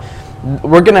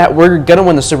 We're gonna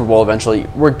win the Super Bowl eventually.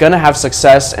 We're gonna have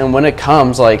success, and when it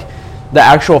comes, like, the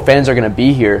actual fans are gonna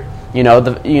be here.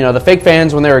 The fake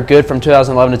fans, when they were good from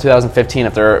 2011 to 2015,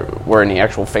 if there were any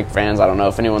actual fake fans, I don't know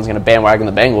if anyone's gonna bandwagon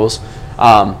the Bengals.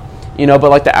 But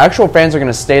like, the actual fans are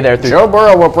gonna stay there. Joe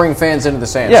Burrow will bring fans into the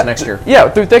stands next year. Yeah,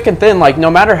 through thick and thin. Like,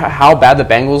 no matter how bad the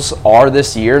Bengals are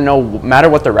this year, no matter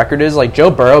what the record is, like,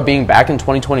 Joe Burrow being back in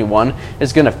 2021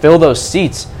 is gonna fill those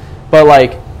seats. But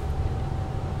like,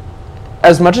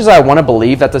 as much as I want to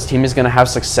believe that this team is going to have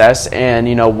success and,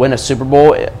 win a Super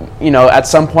Bowl, at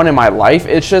some point in my life,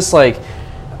 it's just like,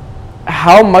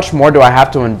 how much more do I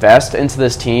have to invest into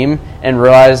this team and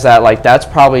realize that, like, that's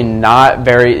probably not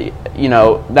very,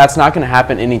 that's not going to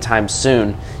happen anytime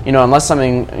soon, unless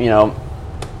something,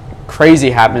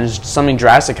 crazy happens, something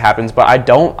drastic happens, but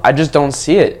I just don't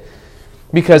see it.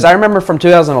 Because I remember from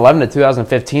 2011 to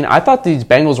 2015, I thought these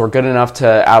Bengals were good enough to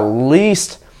at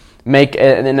least make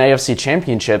an AFC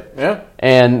championship,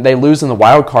 and they lose in the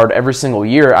wild card every single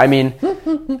year. I mean,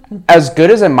 as good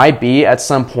as it might be at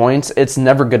some points, it's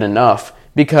never good enough,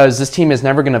 because this team is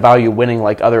never going to value winning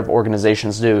like other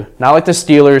organizations do. Not like the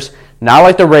Steelers, not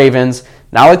like the Ravens,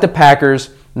 not like the Packers,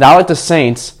 not like the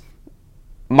Saints.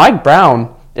 Mike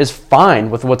Brown is fine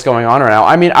with what's going on right now.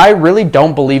 I mean, I really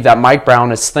don't believe that Mike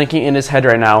Brown is thinking in his head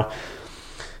right now,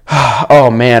 oh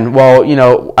man,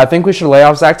 well, I think we should lay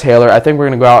off Zach Taylor. I think we're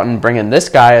going to go out and bring in this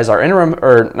guy as our interim,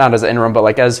 or not as an interim, but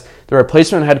like as the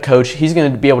replacement head coach. He's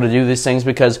going to be able to do these things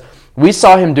because we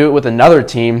saw him do it with another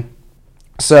team.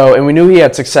 So, and we knew he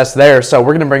had success there, so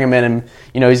we're going to bring him in and,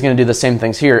 he's going to do the same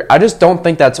things here. I just don't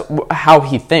think that's how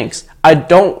he thinks. I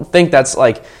don't think that's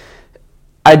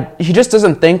he just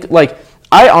doesn't think,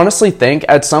 I honestly think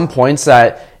at some points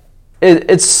that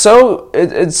it's so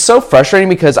frustrating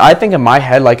because I think in my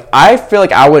head, I feel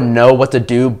like I would know what to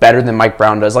do better than Mike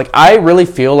Brown does. I really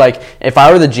feel like if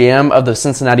I were the GM of the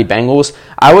Cincinnati Bengals,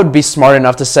 I would be smart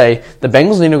enough to say the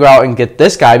Bengals need to go out and get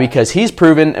this guy because he's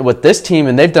proven with this team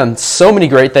and they've done so many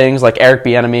great things like Eric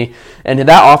Bieniemy, and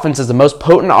that offense is the most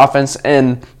potent offense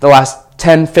in the last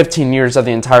 10, 15 years of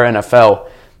the entire NFL.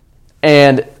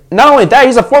 And not only that,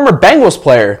 he's a former Bengals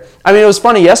player. I mean, it was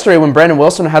funny yesterday when Brandon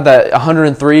Wilson had that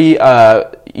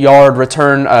 103-yard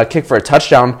return kick for a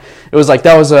touchdown. It was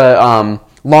that was a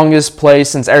longest play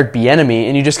since Eric Bieniemy,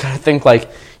 and you just kind of think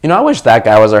I wish that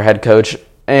guy was our head coach.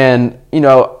 And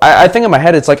I think in my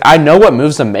head it's I know what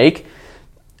moves to make,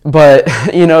 but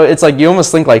it's you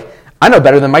almost think I know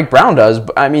better than Mike Brown does.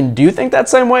 But, I mean, do you think that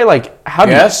same way? How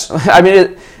do yes. I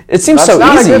mean, it seems so easy.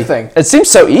 That's not a good thing. It seems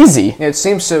so easy. It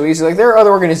seems so easy. There are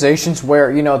other organizations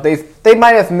where, they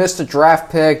might have missed a draft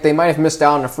pick, they might have missed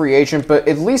out on a free agent, but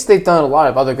at least they've done a lot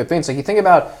of other good things. You think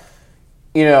about,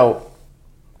 the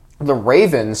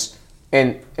Ravens,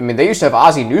 and I mean, they used to have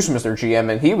Ozzie Newsome as their GM,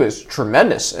 and he was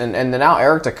tremendous. And then now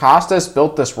Eric DeCosta's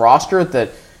built this roster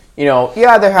that,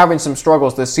 they're having some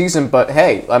struggles this season, but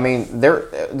hey, I mean,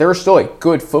 they're still a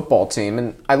good football team.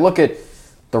 And I look at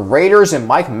the Raiders and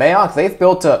Mike Mayock, they've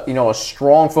built a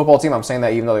strong football team. I'm saying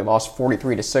that even though they lost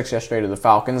 43-6 yesterday to the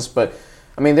Falcons. But,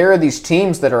 I mean, there are these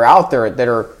teams that are out there that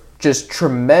are just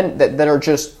tremendous, that are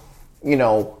just,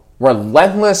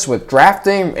 relentless with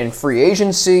drafting and free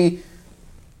agency.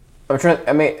 You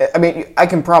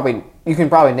can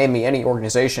probably name me any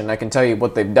organization. I can tell you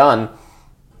what they've done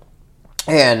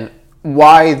and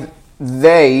why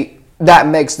that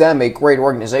makes them a great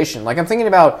organization. I'm thinking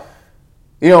about,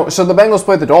 so the Bengals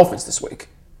played the Dolphins this week.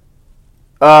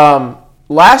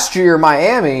 Last year,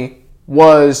 Miami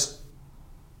was,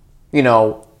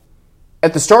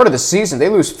 at the start of the season, they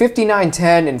lose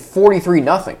 59-10 and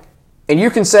 43-0. And you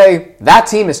can say that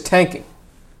team is tanking.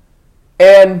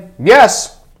 And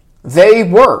yes, they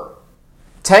were.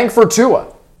 Tank for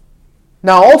Tua.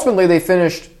 Now, ultimately, they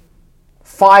finished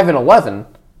 5-11.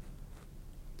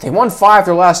 They won 5 of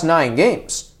their last 9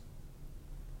 games.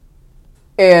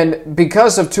 And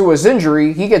because of Tua's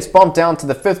injury, he gets bumped down to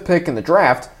the 5th pick in the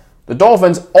draft. The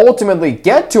Dolphins ultimately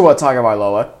get Tua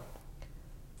Tagovailoa.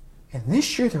 And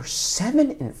this year they're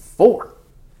 7-4.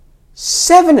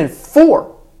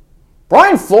 7-4.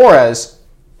 Brian Flores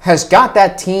has got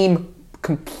that team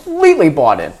completely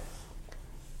bought in.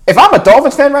 If I'm a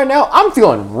Dolphins fan right now, I'm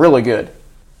feeling really good.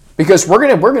 Because we're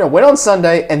gonna win on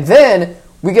Sunday, and then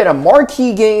we get a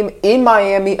marquee game in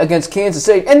Miami against Kansas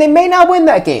City, and they may not win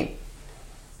that game.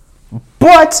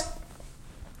 But,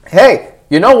 hey,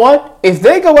 you know what? If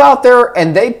they go out there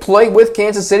and they play with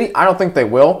Kansas City, I don't think they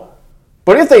will.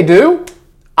 But if they do,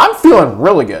 I'm feeling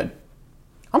really good.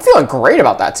 I'm feeling great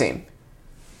about that team.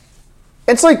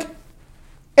 It's and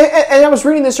I was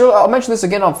reading this earlier, I'll mention this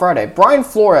again on Friday. Brian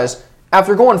Flores,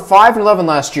 after going 5-11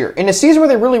 last year, in a season where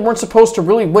they really weren't supposed to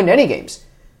really win any games,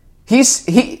 he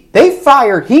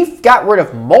got rid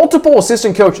of multiple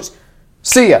assistant coaches.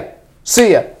 See ya.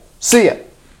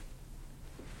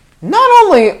 Not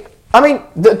only,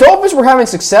 the Dolphins were having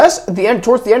success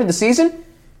towards the end of the season,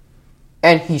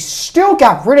 and he still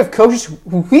got rid of coaches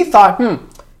who he thought,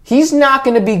 he's not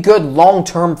going to be good long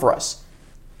term for us.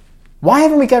 Why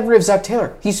haven't we got rid of Zach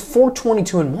Taylor? He's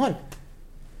 4-22-1.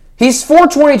 He's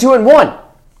 4-22-1.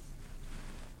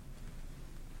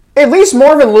 At least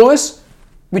Marvin Lewis,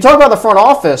 we talk about the front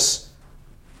office,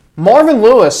 Marvin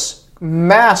Lewis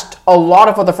masked a lot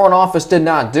of what the front office did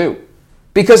not do.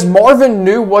 Because Marvin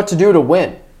knew what to do to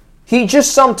win. He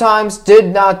just sometimes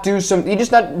did not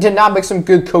make some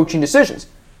good coaching decisions.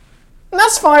 And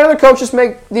that's fine. Other coaches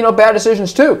make, bad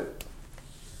decisions too.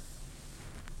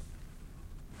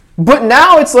 But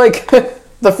now it's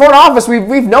the front office,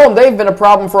 we've known they've been a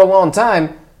problem for a long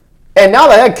time. And now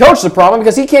the head coach is a problem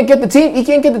because he can't get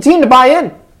the team to buy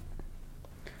in.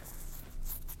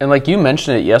 And like you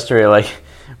mentioned it yesterday,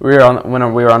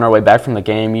 when we were on our way back from the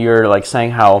game, you were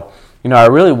saying how, I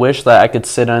really wish that I could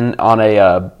sit in on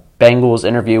a Bengals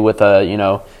interview with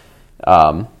a,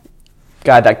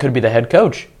 guy that could be the head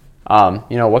coach.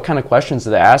 what kind of questions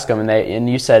do they ask him? And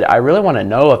you said, I really want to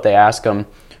know if they ask him,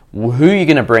 who are you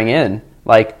going to bring in?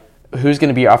 Like, who's going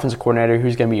to be your offensive coordinator?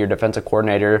 Who's going to be your defensive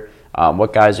coordinator?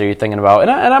 What guys are you thinking about?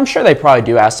 And I'm sure they probably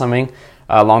do ask something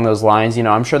along those lines.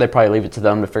 I'm sure they probably leave it to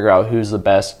them to figure out who's the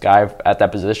best guy at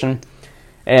that position.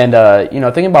 And,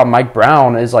 thinking about Mike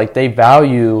Brown is like they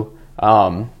value,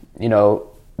 like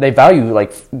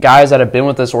guys that have been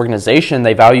with this organization.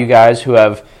 They value guys who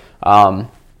have,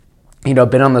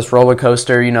 been on this roller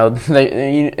coaster.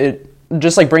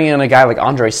 Just like bringing in a guy like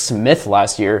Andre Smith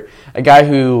last year, a guy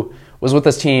who was with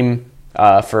this team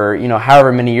for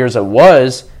however many years it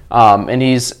was, and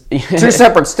he's 2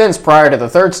 separate stints prior to the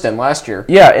third stint last year.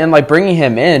 Yeah, and like bringing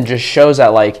him in just shows that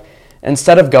like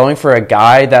instead of going for a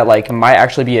guy that like might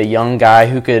actually be a young guy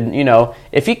who could,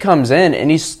 if he comes in and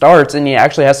he starts and he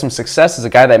actually has some success as a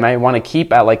guy that might want to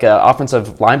keep at like a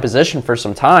offensive line position for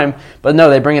some time, but no,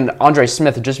 they bring in Andre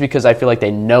Smith just because I feel like they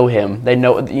know him. They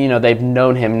know, they've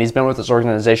known him and he's been with this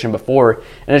organization before,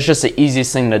 and it's just the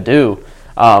easiest thing to do.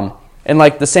 And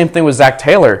like the same thing with Zach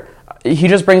Taylor. He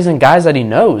just brings in guys that he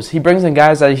knows. He brings in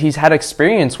guys that he's had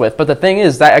experience with, but the thing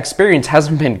is that experience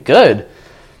hasn't been good.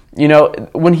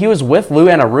 When he was with Lou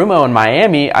Anarumo in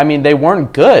Miami, they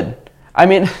weren't good.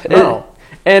 No.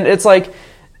 And it's like,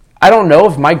 I don't know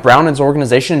if Mike Brown and his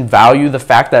organization value the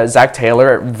fact that Zach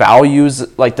Taylor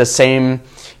values like the same,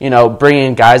 bringing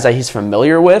in guys that he's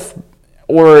familiar with,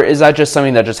 or is that just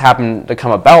something that just happened to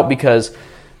come about because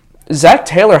Zach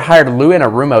Taylor hired Lou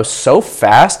Anarumo so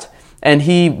fast, and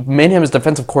he made him his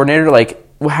defensive coordinator like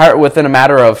within a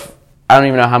matter of, I don't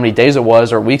even know how many days it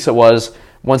was or weeks it was,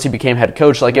 once he became head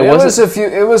coach. Like it was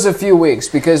a few weeks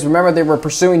because remember they were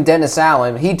pursuing Dennis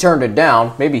Allen. He turned it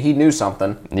down. Maybe he knew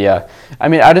something. Yeah,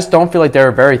 I just don't feel like they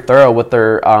were very thorough with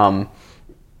the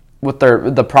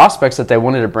prospects that they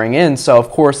wanted to bring in. So of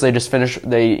course they just finished.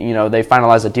 They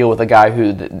finalized a deal with a guy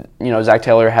who Zach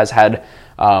Taylor has had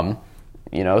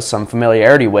some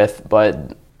familiarity with,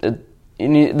 but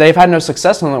they've had no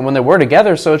success when they were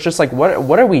together. So it's just like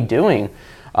what are we doing?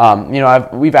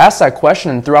 We've asked that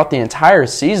question throughout the entire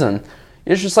season.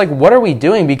 It's just like, what are we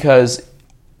doing? Because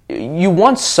you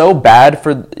want so bad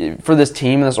for this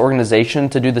team and this organization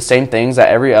to do the same things that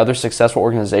every other successful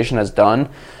organization has done,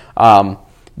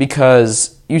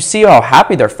 because you see how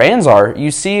happy their fans are.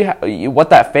 You see what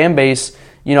that fan base,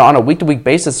 on a week-to-week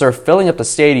basis, they're filling up the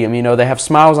stadium. They have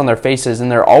smiles on their faces,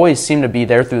 and they always seem to be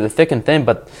there through the thick and thin,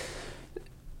 but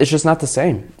it's just not the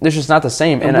same. It's just not the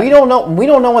same. And we don't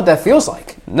know what that feels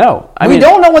like. No. We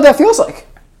don't know what that feels like.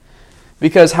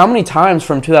 Because how many times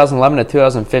from 2011 to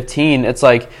 2015, it's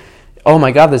like, oh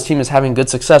my God, this team is having good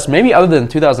success. Maybe other than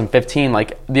 2015,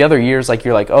 like the other years, like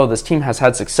you're like, oh, this team has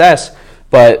had success,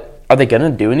 but are they going to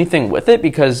do anything with it?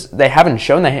 Because they haven't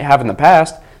shown they have in the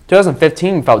past.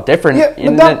 2015 felt different,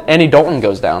 and then Andy Dalton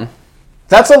goes down.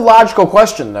 That's a logical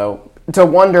question, though, to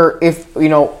wonder if they're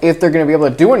going to be able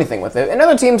to do anything with it. And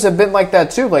other teams have been like that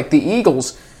too, like the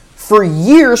Eagles. For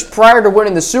years prior to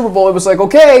winning the Super Bowl, it was like,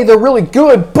 okay, they're really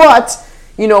good, but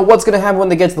what's going to happen when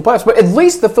they get to the playoffs? But at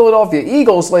least the Philadelphia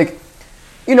Eagles, Andy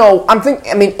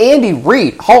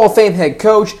Reid, Hall of Fame head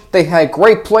coach. They had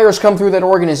great players come through that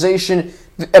organization.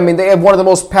 They have one of the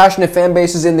most passionate fan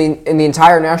bases in the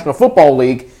entire National Football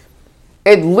League.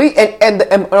 At least, and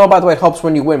oh, by the way, it helps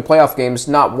when you win playoff games,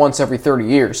 not once every 30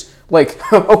 years. Like,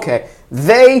 okay,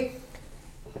 that's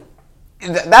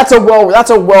a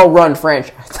well-run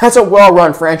franchise. That's a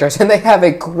well-run franchise, and they have a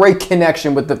great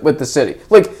connection with the city.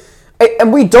 Like,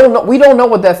 and we don't know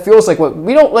what that feels like.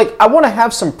 We don't like. I want to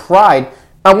have some pride.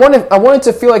 I want it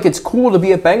to feel like it's cool to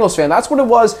be a Bengals fan. That's what it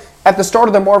was at the start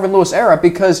of the Marvin Lewis era.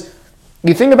 Because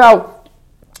you think about,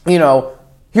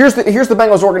 here's the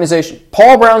Bengals organization.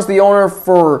 Paul Brown's the owner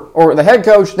or the head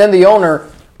coach, then the owner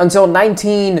until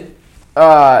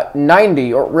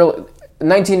 1990 or really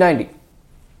 1990.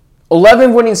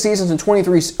 11 winning seasons and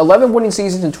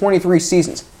 23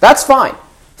 seasons. That's fine.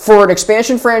 For an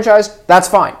expansion franchise, that's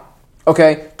fine.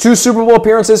 Okay? 2 Super Bowl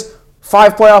appearances,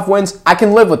 5 playoff wins, I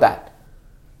can live with that.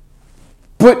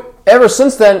 But ever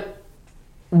since then,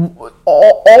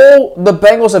 all the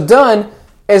Bengals have done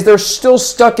is they're still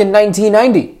stuck in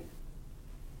 1990.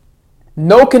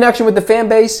 No connection with the fan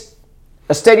base,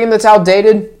 a stadium that's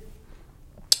outdated,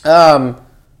 a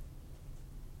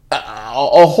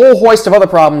whole host of other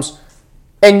problems.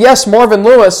 And yes, Marvin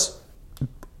Lewis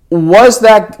was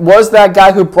that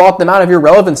guy who brought them out of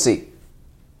irrelevancy.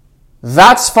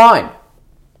 That's fine.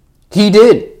 He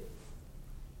did.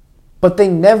 But they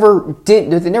never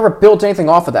did. They never built anything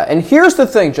off of that. And here's the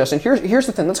thing, Justin. Here's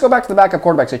the thing. Let's go back to the backup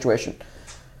quarterback situation.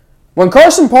 When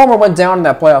Carson Palmer went down in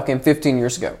that playoff game 15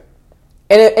 years ago,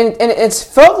 and it's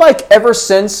felt like ever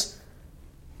since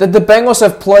that the Bengals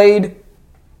have played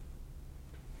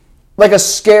like a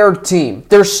scared team.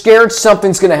 They're scared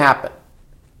something's going to happen.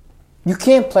 You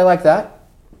can't play like that.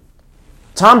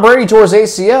 Tom Brady tore his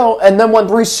ACL and then won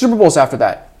 3 Super Bowls after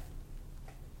that.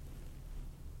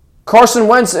 Carson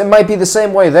Wentz, it might be the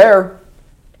same way there.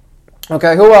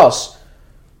 Okay, who else?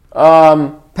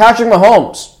 Patrick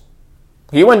Mahomes.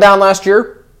 He went down last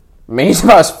year. I mean, he's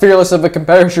about as fearless of a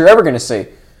competitor you're ever going to see.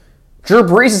 Drew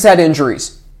Brees has had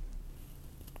injuries.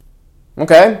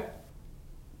 Okay.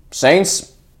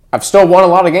 Saints, I've still won a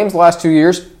lot of games the last 2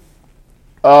 years.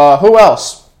 Who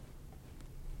else?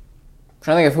 I'm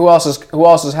trying to think of who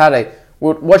else has had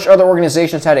which other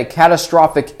organizations had a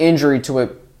catastrophic injury to a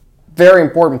very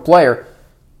important player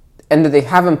and that they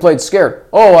haven't played scared.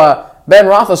 Ben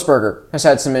Roethlisberger has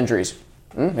had some injuries.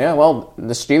 Yeah, well,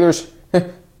 the Steelers,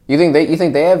 you think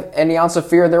they have any ounce of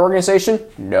fear in their organization?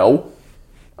 No.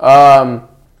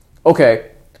 Okay.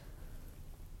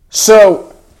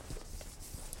 So,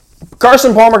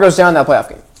 Carson Palmer goes down in that playoff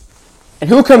game. And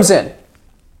who comes in?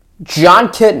 John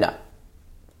Kitna.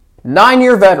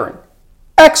 9-year veteran.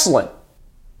 Excellent.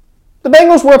 The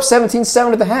Bengals were up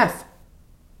 17-7 at the half.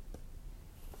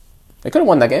 They could have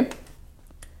won that game.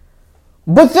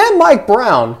 But then Mike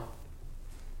Brown,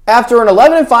 after an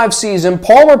 11-5 season,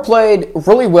 Palmer played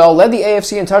really well, led the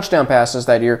AFC in touchdown passes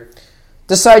that year,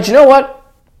 decides, you know what?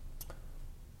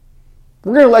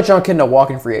 We're going to let John Kitna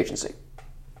walk in free agency.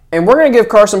 And we're going to give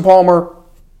Carson Palmer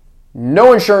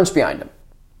no insurance behind him.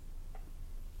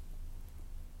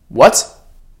 What?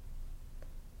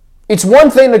 It's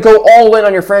one thing to go all in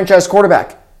on your franchise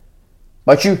quarterback,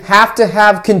 but you have to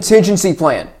have contingency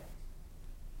plan.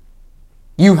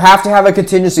 You have to have a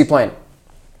contingency plan.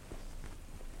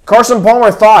 Carson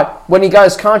Palmer thought when he got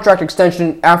his contract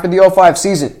extension after the 2005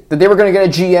 season that they were going to get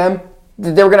a GM,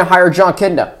 that they were going to hire John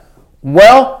Kitna.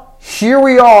 Well, here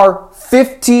we are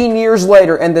 15 years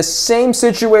later, and the same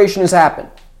situation has happened.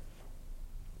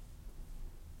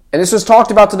 And this was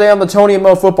talked about today on the Tony and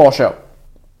Mo Football Show.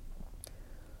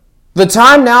 The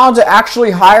time now to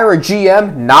actually hire a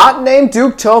GM, not named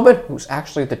Duke Tobin, who's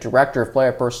actually the director of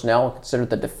player personnel, considered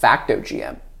the de facto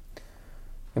GM.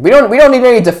 We don't need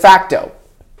any de facto.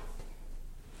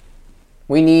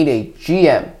 We need a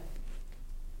GM.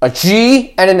 A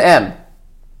G and an M.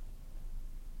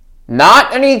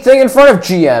 Not anything in front of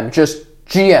GM, just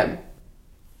GM.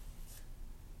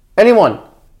 Anyone.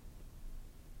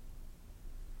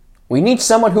 We need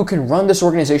someone who can run this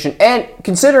organization. And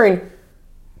considering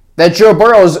that Joe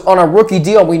Burrow is on a rookie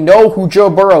deal, we know who Joe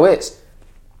Burrow is.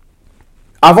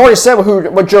 I've already said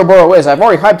what Joe Burrow is. I've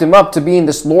already hyped him up to being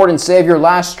this Lord and Savior,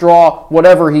 last straw,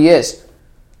 whatever he is.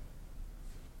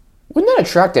 Wouldn't that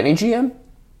attract any GM?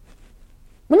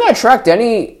 Wouldn't that attract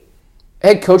any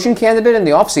head coaching candidate in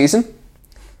the offseason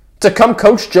to come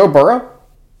coach Joe Burrow?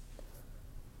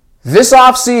 This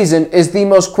offseason is the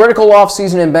most critical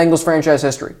offseason in Bengals franchise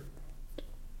history.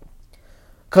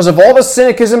 Because of all the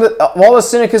cynicism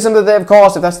that they have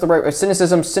caused, if that's the right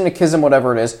cynicism,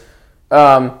 whatever it is,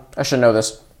 I should know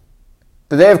this,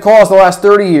 that they have caused the last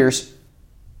 30 years,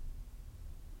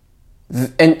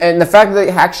 and the fact that they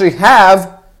actually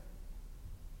have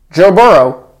Joe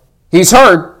Burrow, he's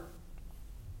hurt.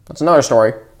 That's another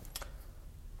story.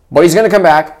 But he's going to come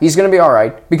back. He's going to be all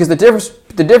right. Because the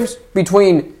difference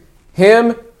between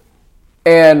him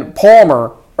and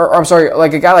Palmer,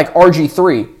 like a guy like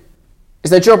RG3, is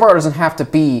that Joe Burrow doesn't have to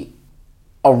be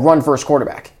a run-first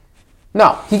quarterback.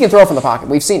 No, he can throw from the pocket.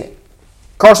 We've seen it.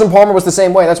 Carson Palmer was the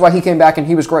same way. That's why he came back and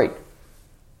he was great.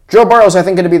 Joe Burrow's, I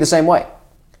think, going to be the same way.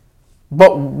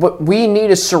 But what we need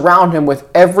to surround him with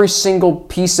every single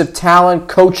piece of talent,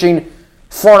 coaching,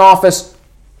 front office.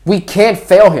 We can't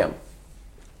fail him.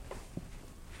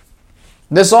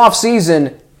 This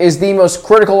offseason is the most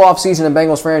critical offseason in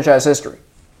Bengals franchise history.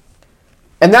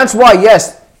 And that's why,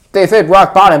 yes, they've hit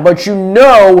rock bottom, but you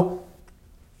know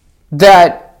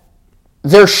that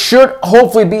there should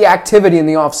hopefully be activity in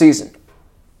the offseason.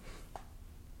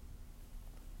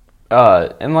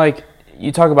 And like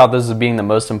you talk about this as being the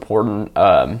most important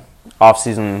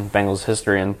offseason in Bengals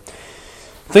history, and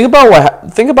think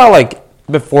about like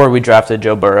before we drafted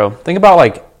Joe Burrow. Think about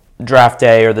like draft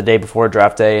day or the day before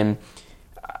draft day, and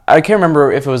I can't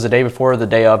remember if it was the day before or the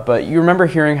day of, but you remember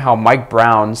hearing how Mike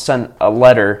Brown sent a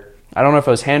letter, I don't know if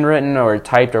it was handwritten or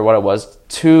typed or what it was,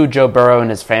 to Joe Burrow and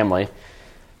his family.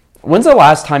 When's the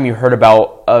last time you heard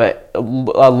about a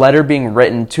letter being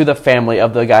written to the family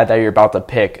of the guy that you're about to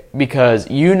pick? Because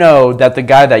you know that the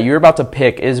guy that you're about to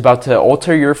pick is about to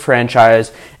alter your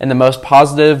franchise in the most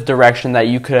positive direction that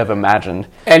you could have imagined.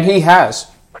 And he has.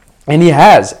 And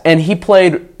he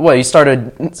played, he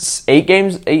started 10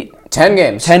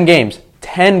 games.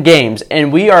 10 games,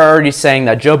 and we are already saying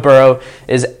that Joe Burrow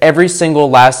is every single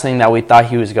last thing that we thought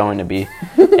he was going to be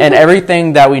and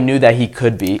everything that we knew that he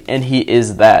could be, and he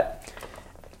is that.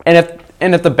 And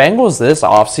if the Bengals this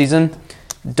offseason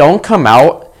don't come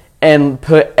out and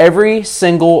put every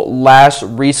single last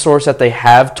resource that they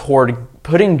have toward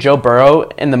putting Joe Burrow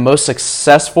in the most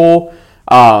successful,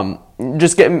 putting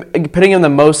him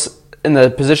in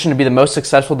the position to be the most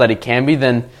successful that he can be,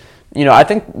 then I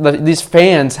think these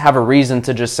fans have a reason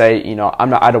to just say,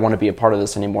 I don't want to be a part of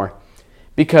this anymore.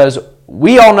 Because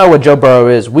we all know what Joe Burrow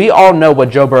is. We all know what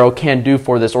Joe Burrow can do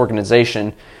for this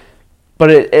organization. But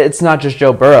it's not just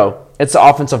Joe Burrow. It's the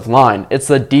offensive line. It's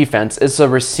the defense. It's the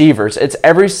receivers. It's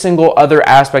every single other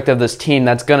aspect of this team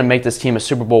that's going to make this team a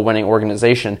Super Bowl winning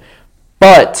organization.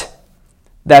 But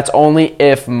that's only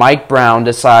if Mike Brown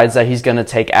decides that he's going to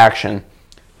take action.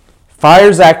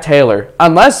 Fire Zach Taylor.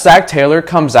 Unless Zach Taylor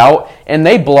comes out and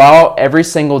they blow out every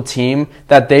single team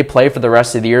that they play for the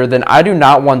rest of the year, then I do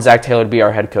not want Zach Taylor to be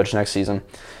our head coach next season.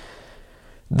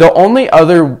 The only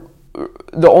other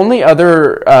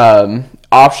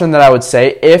option that I would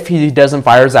say, if he doesn't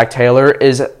fire Zach Taylor,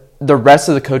 is the rest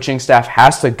of the coaching staff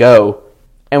has to go,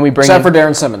 and we bring except for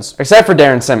Darren Simmons. Except for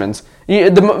Darren Simmons,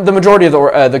 the majority of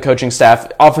the coaching staff,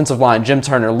 offensive line, Jim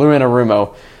Turner, Lou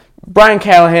Anarumo, Brian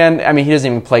Callahan. I mean, he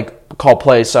doesn't even call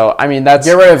plays, so I mean that's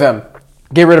get rid of him.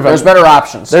 Get rid of him. There's better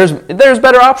options. There's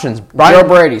better options. Joe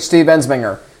Brady, Steve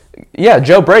Ensminger. Yeah,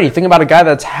 Joe Brady. Think about a guy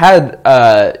that's had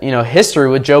history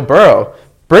with Joe Burrow.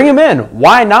 Bring him in.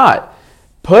 Why not?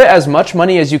 Put as much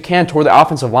money as you can toward the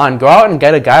offensive line. Go out and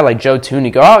get a guy like Joe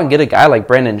Thuney. Go out and get a guy like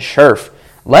Brandon Scherf.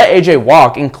 Let AJ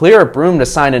walk and clear up room to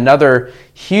sign another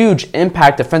huge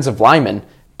impact defensive lineman.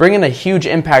 Bring in a huge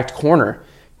impact corner.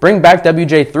 Bring back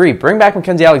WJ3. Bring back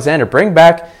Mackenzie Alexander. Bring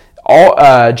back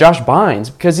Josh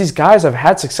Bynes, because these guys have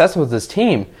had success with this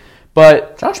team.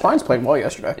 But Josh Bynes played well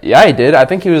yesterday. Yeah, he did. I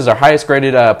think he was our highest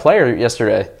graded player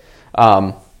yesterday.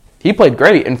 He played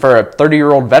great, and for a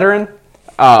 30-year-old veteran,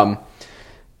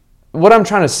 what I'm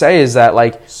trying to say is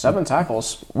that 7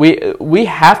 tackles. We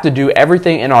have to do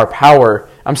everything in our power.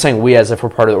 I'm saying we as if we're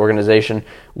part of the organization.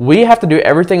 We have to do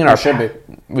everything in our power.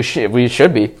 We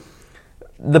should be.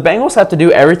 The Bengals have to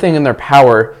do everything in their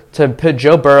power to put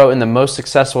Joe Burrow in the most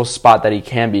successful spot that he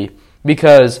can be,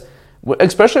 because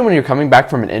especially when you're coming back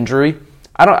from an injury,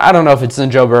 I don't know if it's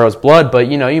in Joe Burrow's blood, but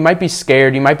you might be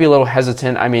scared, you might be a little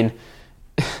hesitant. I mean,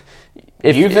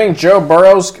 if you think Joe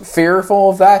Burrow's fearful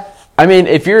of that, I mean,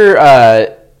 if you're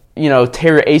tear your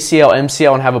ACL,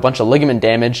 MCL, and have a bunch of ligament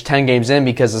damage 10 games in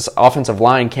because this offensive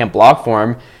line can't block for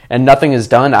him and nothing is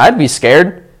done, I'd be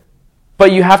scared.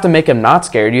 But you have to make him not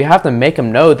scared. You have to make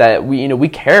him know that we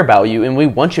care about you and we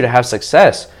want you to have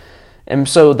success. And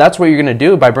so that's what you're going to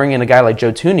do by bringing a guy like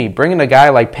Joe Thuney, bringing a guy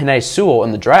like Penei Sewell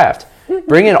in the draft.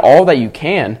 Bring in all that you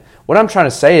can. What I'm trying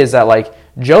to say is that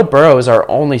Joe Burrow is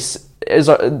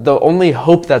the only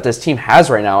hope that this team has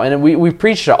right now. And we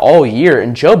preached it all year.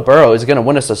 And Joe Burrow is going to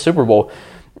win us a Super Bowl.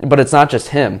 But it's not just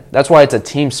him. That's why it's a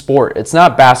team sport. It's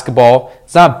not basketball.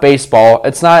 It's not baseball.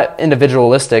 It's not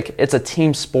individualistic. It's a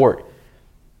team sport.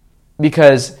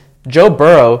 Because Joe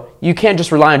Burrow, you can't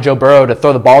just rely on Joe Burrow to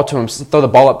throw the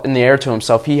ball up in the air to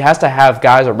himself. He has to have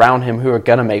guys around him who are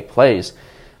going to make plays.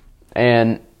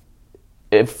 And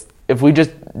if we just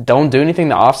don't do anything in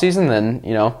the offseason, then,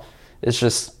 it's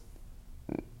just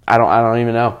I don't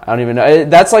even know. I don't even know.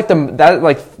 That's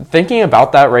thinking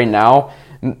about that right now,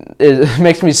 it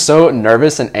makes me so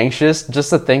nervous and anxious just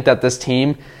to think that this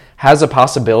team has a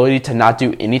possibility to not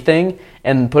do anything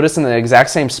and put us in the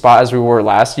exact same spot as we were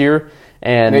last year.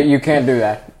 And you can't do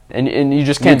that. And you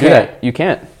just can't do that. You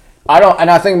can't.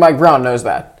 I think Mike Brown knows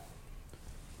that.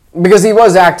 Because he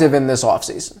was active in this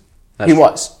offseason. He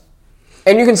was.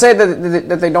 And you can say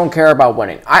that they don't care about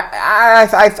winning.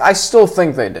 I still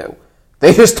think they do.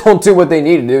 They just don't do what they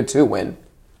need to do to win.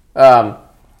 By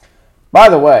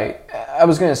the way, I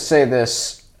was going to say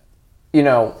this,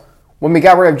 when we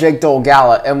got rid of Jake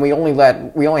Dolegala and we only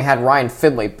had Ryan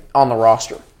Finley on the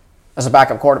roster as a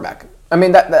backup quarterback. I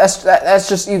mean, that's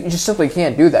just, you just simply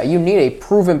can't do that. You need a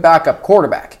proven backup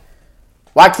quarterback.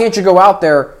 Why can't you go out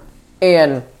there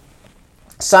and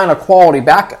sign a quality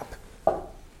backup?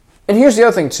 And here's the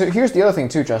other thing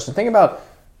too, Justin. Think about,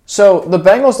 so the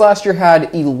Bengals last year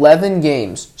had 11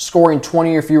 games scoring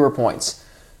 20 or fewer points.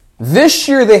 This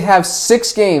year they have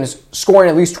 6 games scoring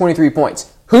at least 23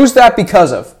 points. Who's that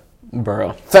because of?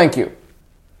 Burrow. Thank you.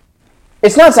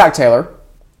 It's not Zach Taylor.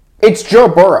 It's Joe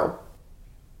Burrow.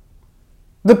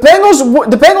 The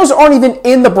Bengals aren't even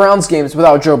in the Browns games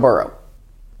without Joe Burrow.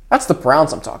 That's the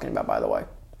Browns I'm talking about, by the way.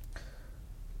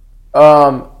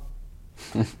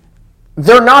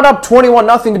 They're not up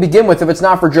 21-0 to begin with if it's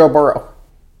not for Joe Burrow.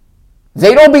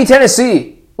 They don't beat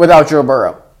Tennessee without Joe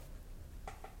Burrow.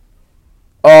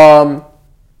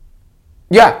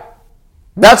 Yeah.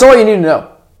 That's all you need to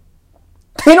know.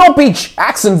 They don't beat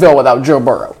Jacksonville without Joe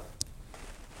Burrow.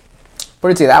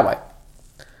 Put it to you that way.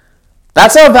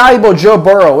 That's how valuable Joe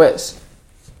Burrow is.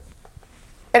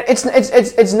 And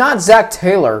it's not Zach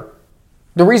Taylor,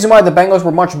 the reason why the Bengals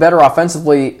were much better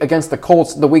offensively against the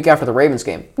Colts the week after the Ravens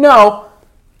game. No,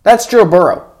 that's Joe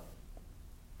Burrow.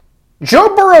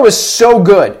 Joe Burrow is so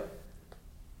good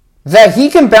that he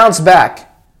can bounce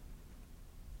back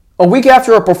a week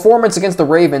after a performance against the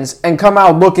Ravens and come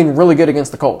out looking really good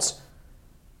against the Colts.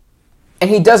 And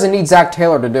he doesn't need Zach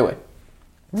Taylor to do it.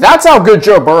 That's how good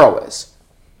Joe Burrow is.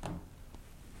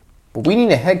 But we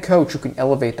need a head coach who can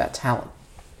elevate that talent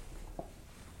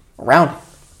around him.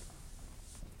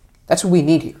 That's what we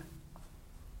need here.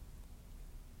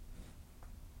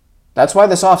 That's why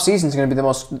this offseason is going to be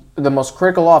the most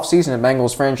critical offseason in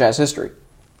Bengals franchise history.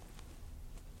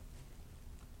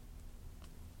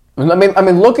 I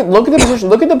mean, look at the position.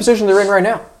 Look at the position they're in right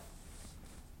now.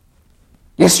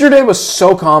 Yesterday was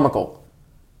so comical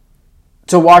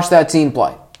to watch that team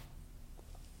play.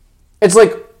 It's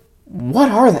like,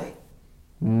 what are they?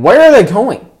 Where are they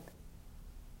going?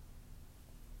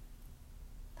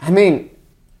 I mean,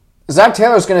 Zach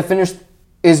Taylor's going to finish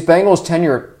his Bengals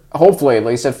tenure, hopefully at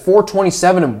least, at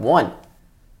 427-1.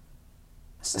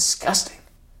 That's disgusting.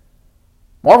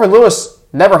 Marvin Lewis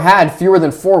never had fewer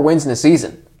than 4 wins in a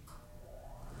season.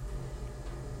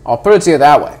 I'll put it to you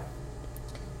that way.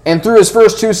 And through his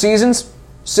first 2 seasons,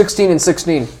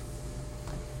 16-16.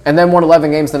 And then won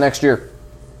 11 games the next year.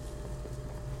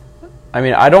 I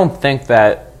mean, I don't think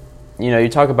that, you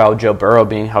talk about Joe Burrow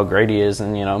being how great he is,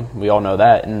 and, we all know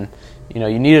that. And,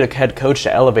 you needed a head coach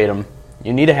to elevate him.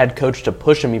 You need a head coach to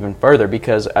push him even further,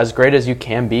 because as great as you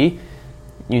can be,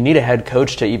 you need a head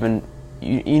coach to even,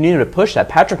 you need to push that.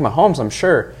 Patrick Mahomes, I'm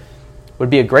sure,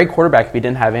 would be a great quarterback if he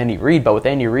didn't have Andy Reid, but with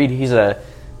Andy Reid, he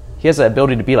has the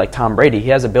ability to be like Tom Brady. He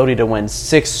has the ability to win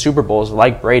 6 Super Bowls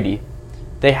like Brady.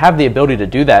 They have the ability to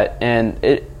do that, and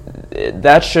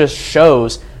that just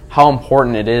shows how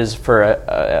important it is for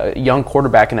a young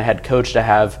quarterback and a head coach to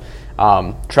have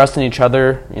trust in each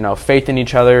other, faith in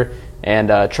each other,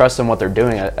 and trust in what they're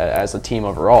doing as a team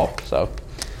overall. So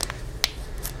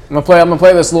I'm gonna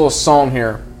play this little song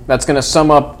here that's gonna sum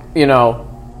up,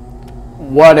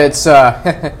 what it's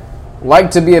like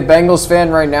to be a Bengals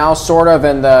fan right now, sort of,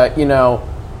 and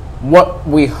what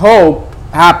we hope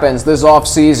happens this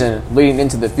offseason leading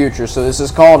into the future. So this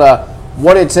is called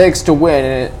What It Takes to Win,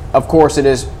 and of course it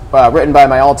is written by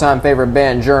my all-time favorite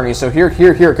band, Journey. So here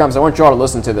it comes. I want you all to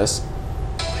listen to this.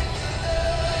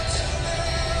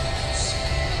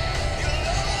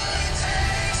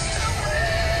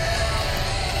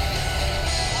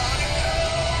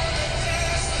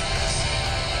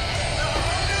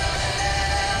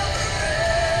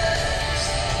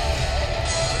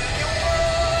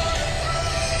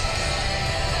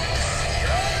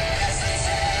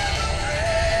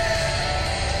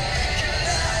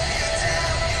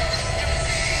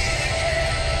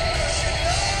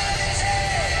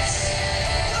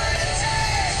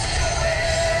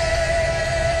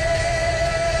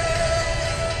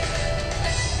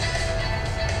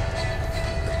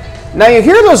 Now you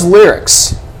hear those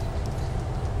lyrics,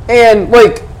 and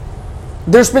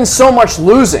there's been so much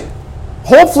losing.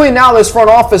 Hopefully now this front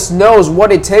office knows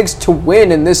what it takes to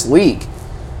win in this league.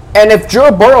 And if Joe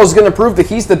Burrow is going to prove that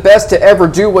he's the best to ever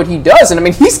do what he does, and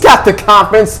he's got the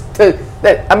confidence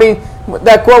that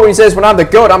quote when he says, "When I'm the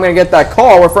GOAT, I'm going to get that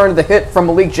call," referring to the hit from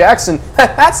Malik Jackson,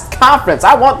 that's confidence.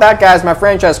 I want that guy as my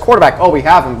franchise quarterback. Oh, we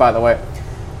have him, by the way.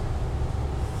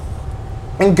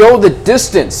 And go the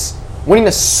distance. Winning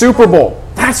a Super Bowl.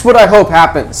 That's what I hope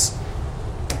happens.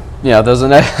 Yeah, that was a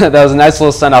nice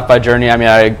little send-off by Journey.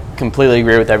 I completely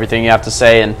agree with everything you have to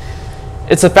say. And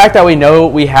it's the fact that we know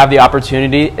we have the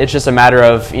opportunity. It's just a matter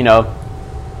of,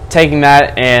 taking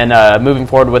that and moving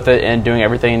forward with it and doing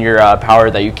everything in your power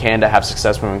that you can to have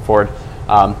success moving forward.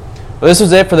 Well, this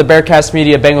was it for the Bearcast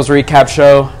Media Bengals Recap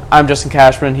Show. I'm Justin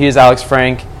Cashman. He is Alex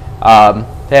Frank.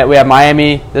 We have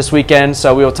Miami this weekend,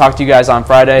 so we will talk to you guys on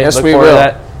Friday. Yes, Look we forward will.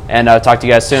 to that. And talk to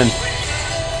you guys soon.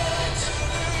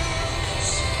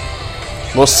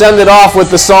 We'll send it off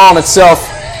with the song itself.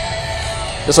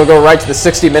 This will go right to the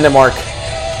 60-minute mark.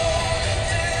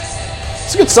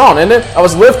 It's a good song, isn't it? I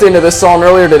was lifting to this song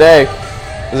earlier today.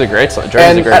 This is a great song.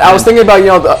 And I was thinking about,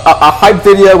 a hype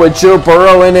video with Joe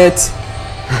Burrow in it.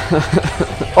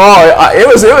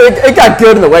 It got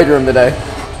good in the weight room today.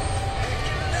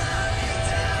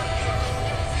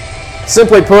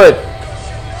 Simply put,